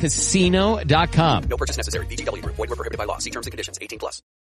ChumbaCasino.com. No purchase necessary. VGW Group. Void where prohibited by law. See terms and conditions. 18+.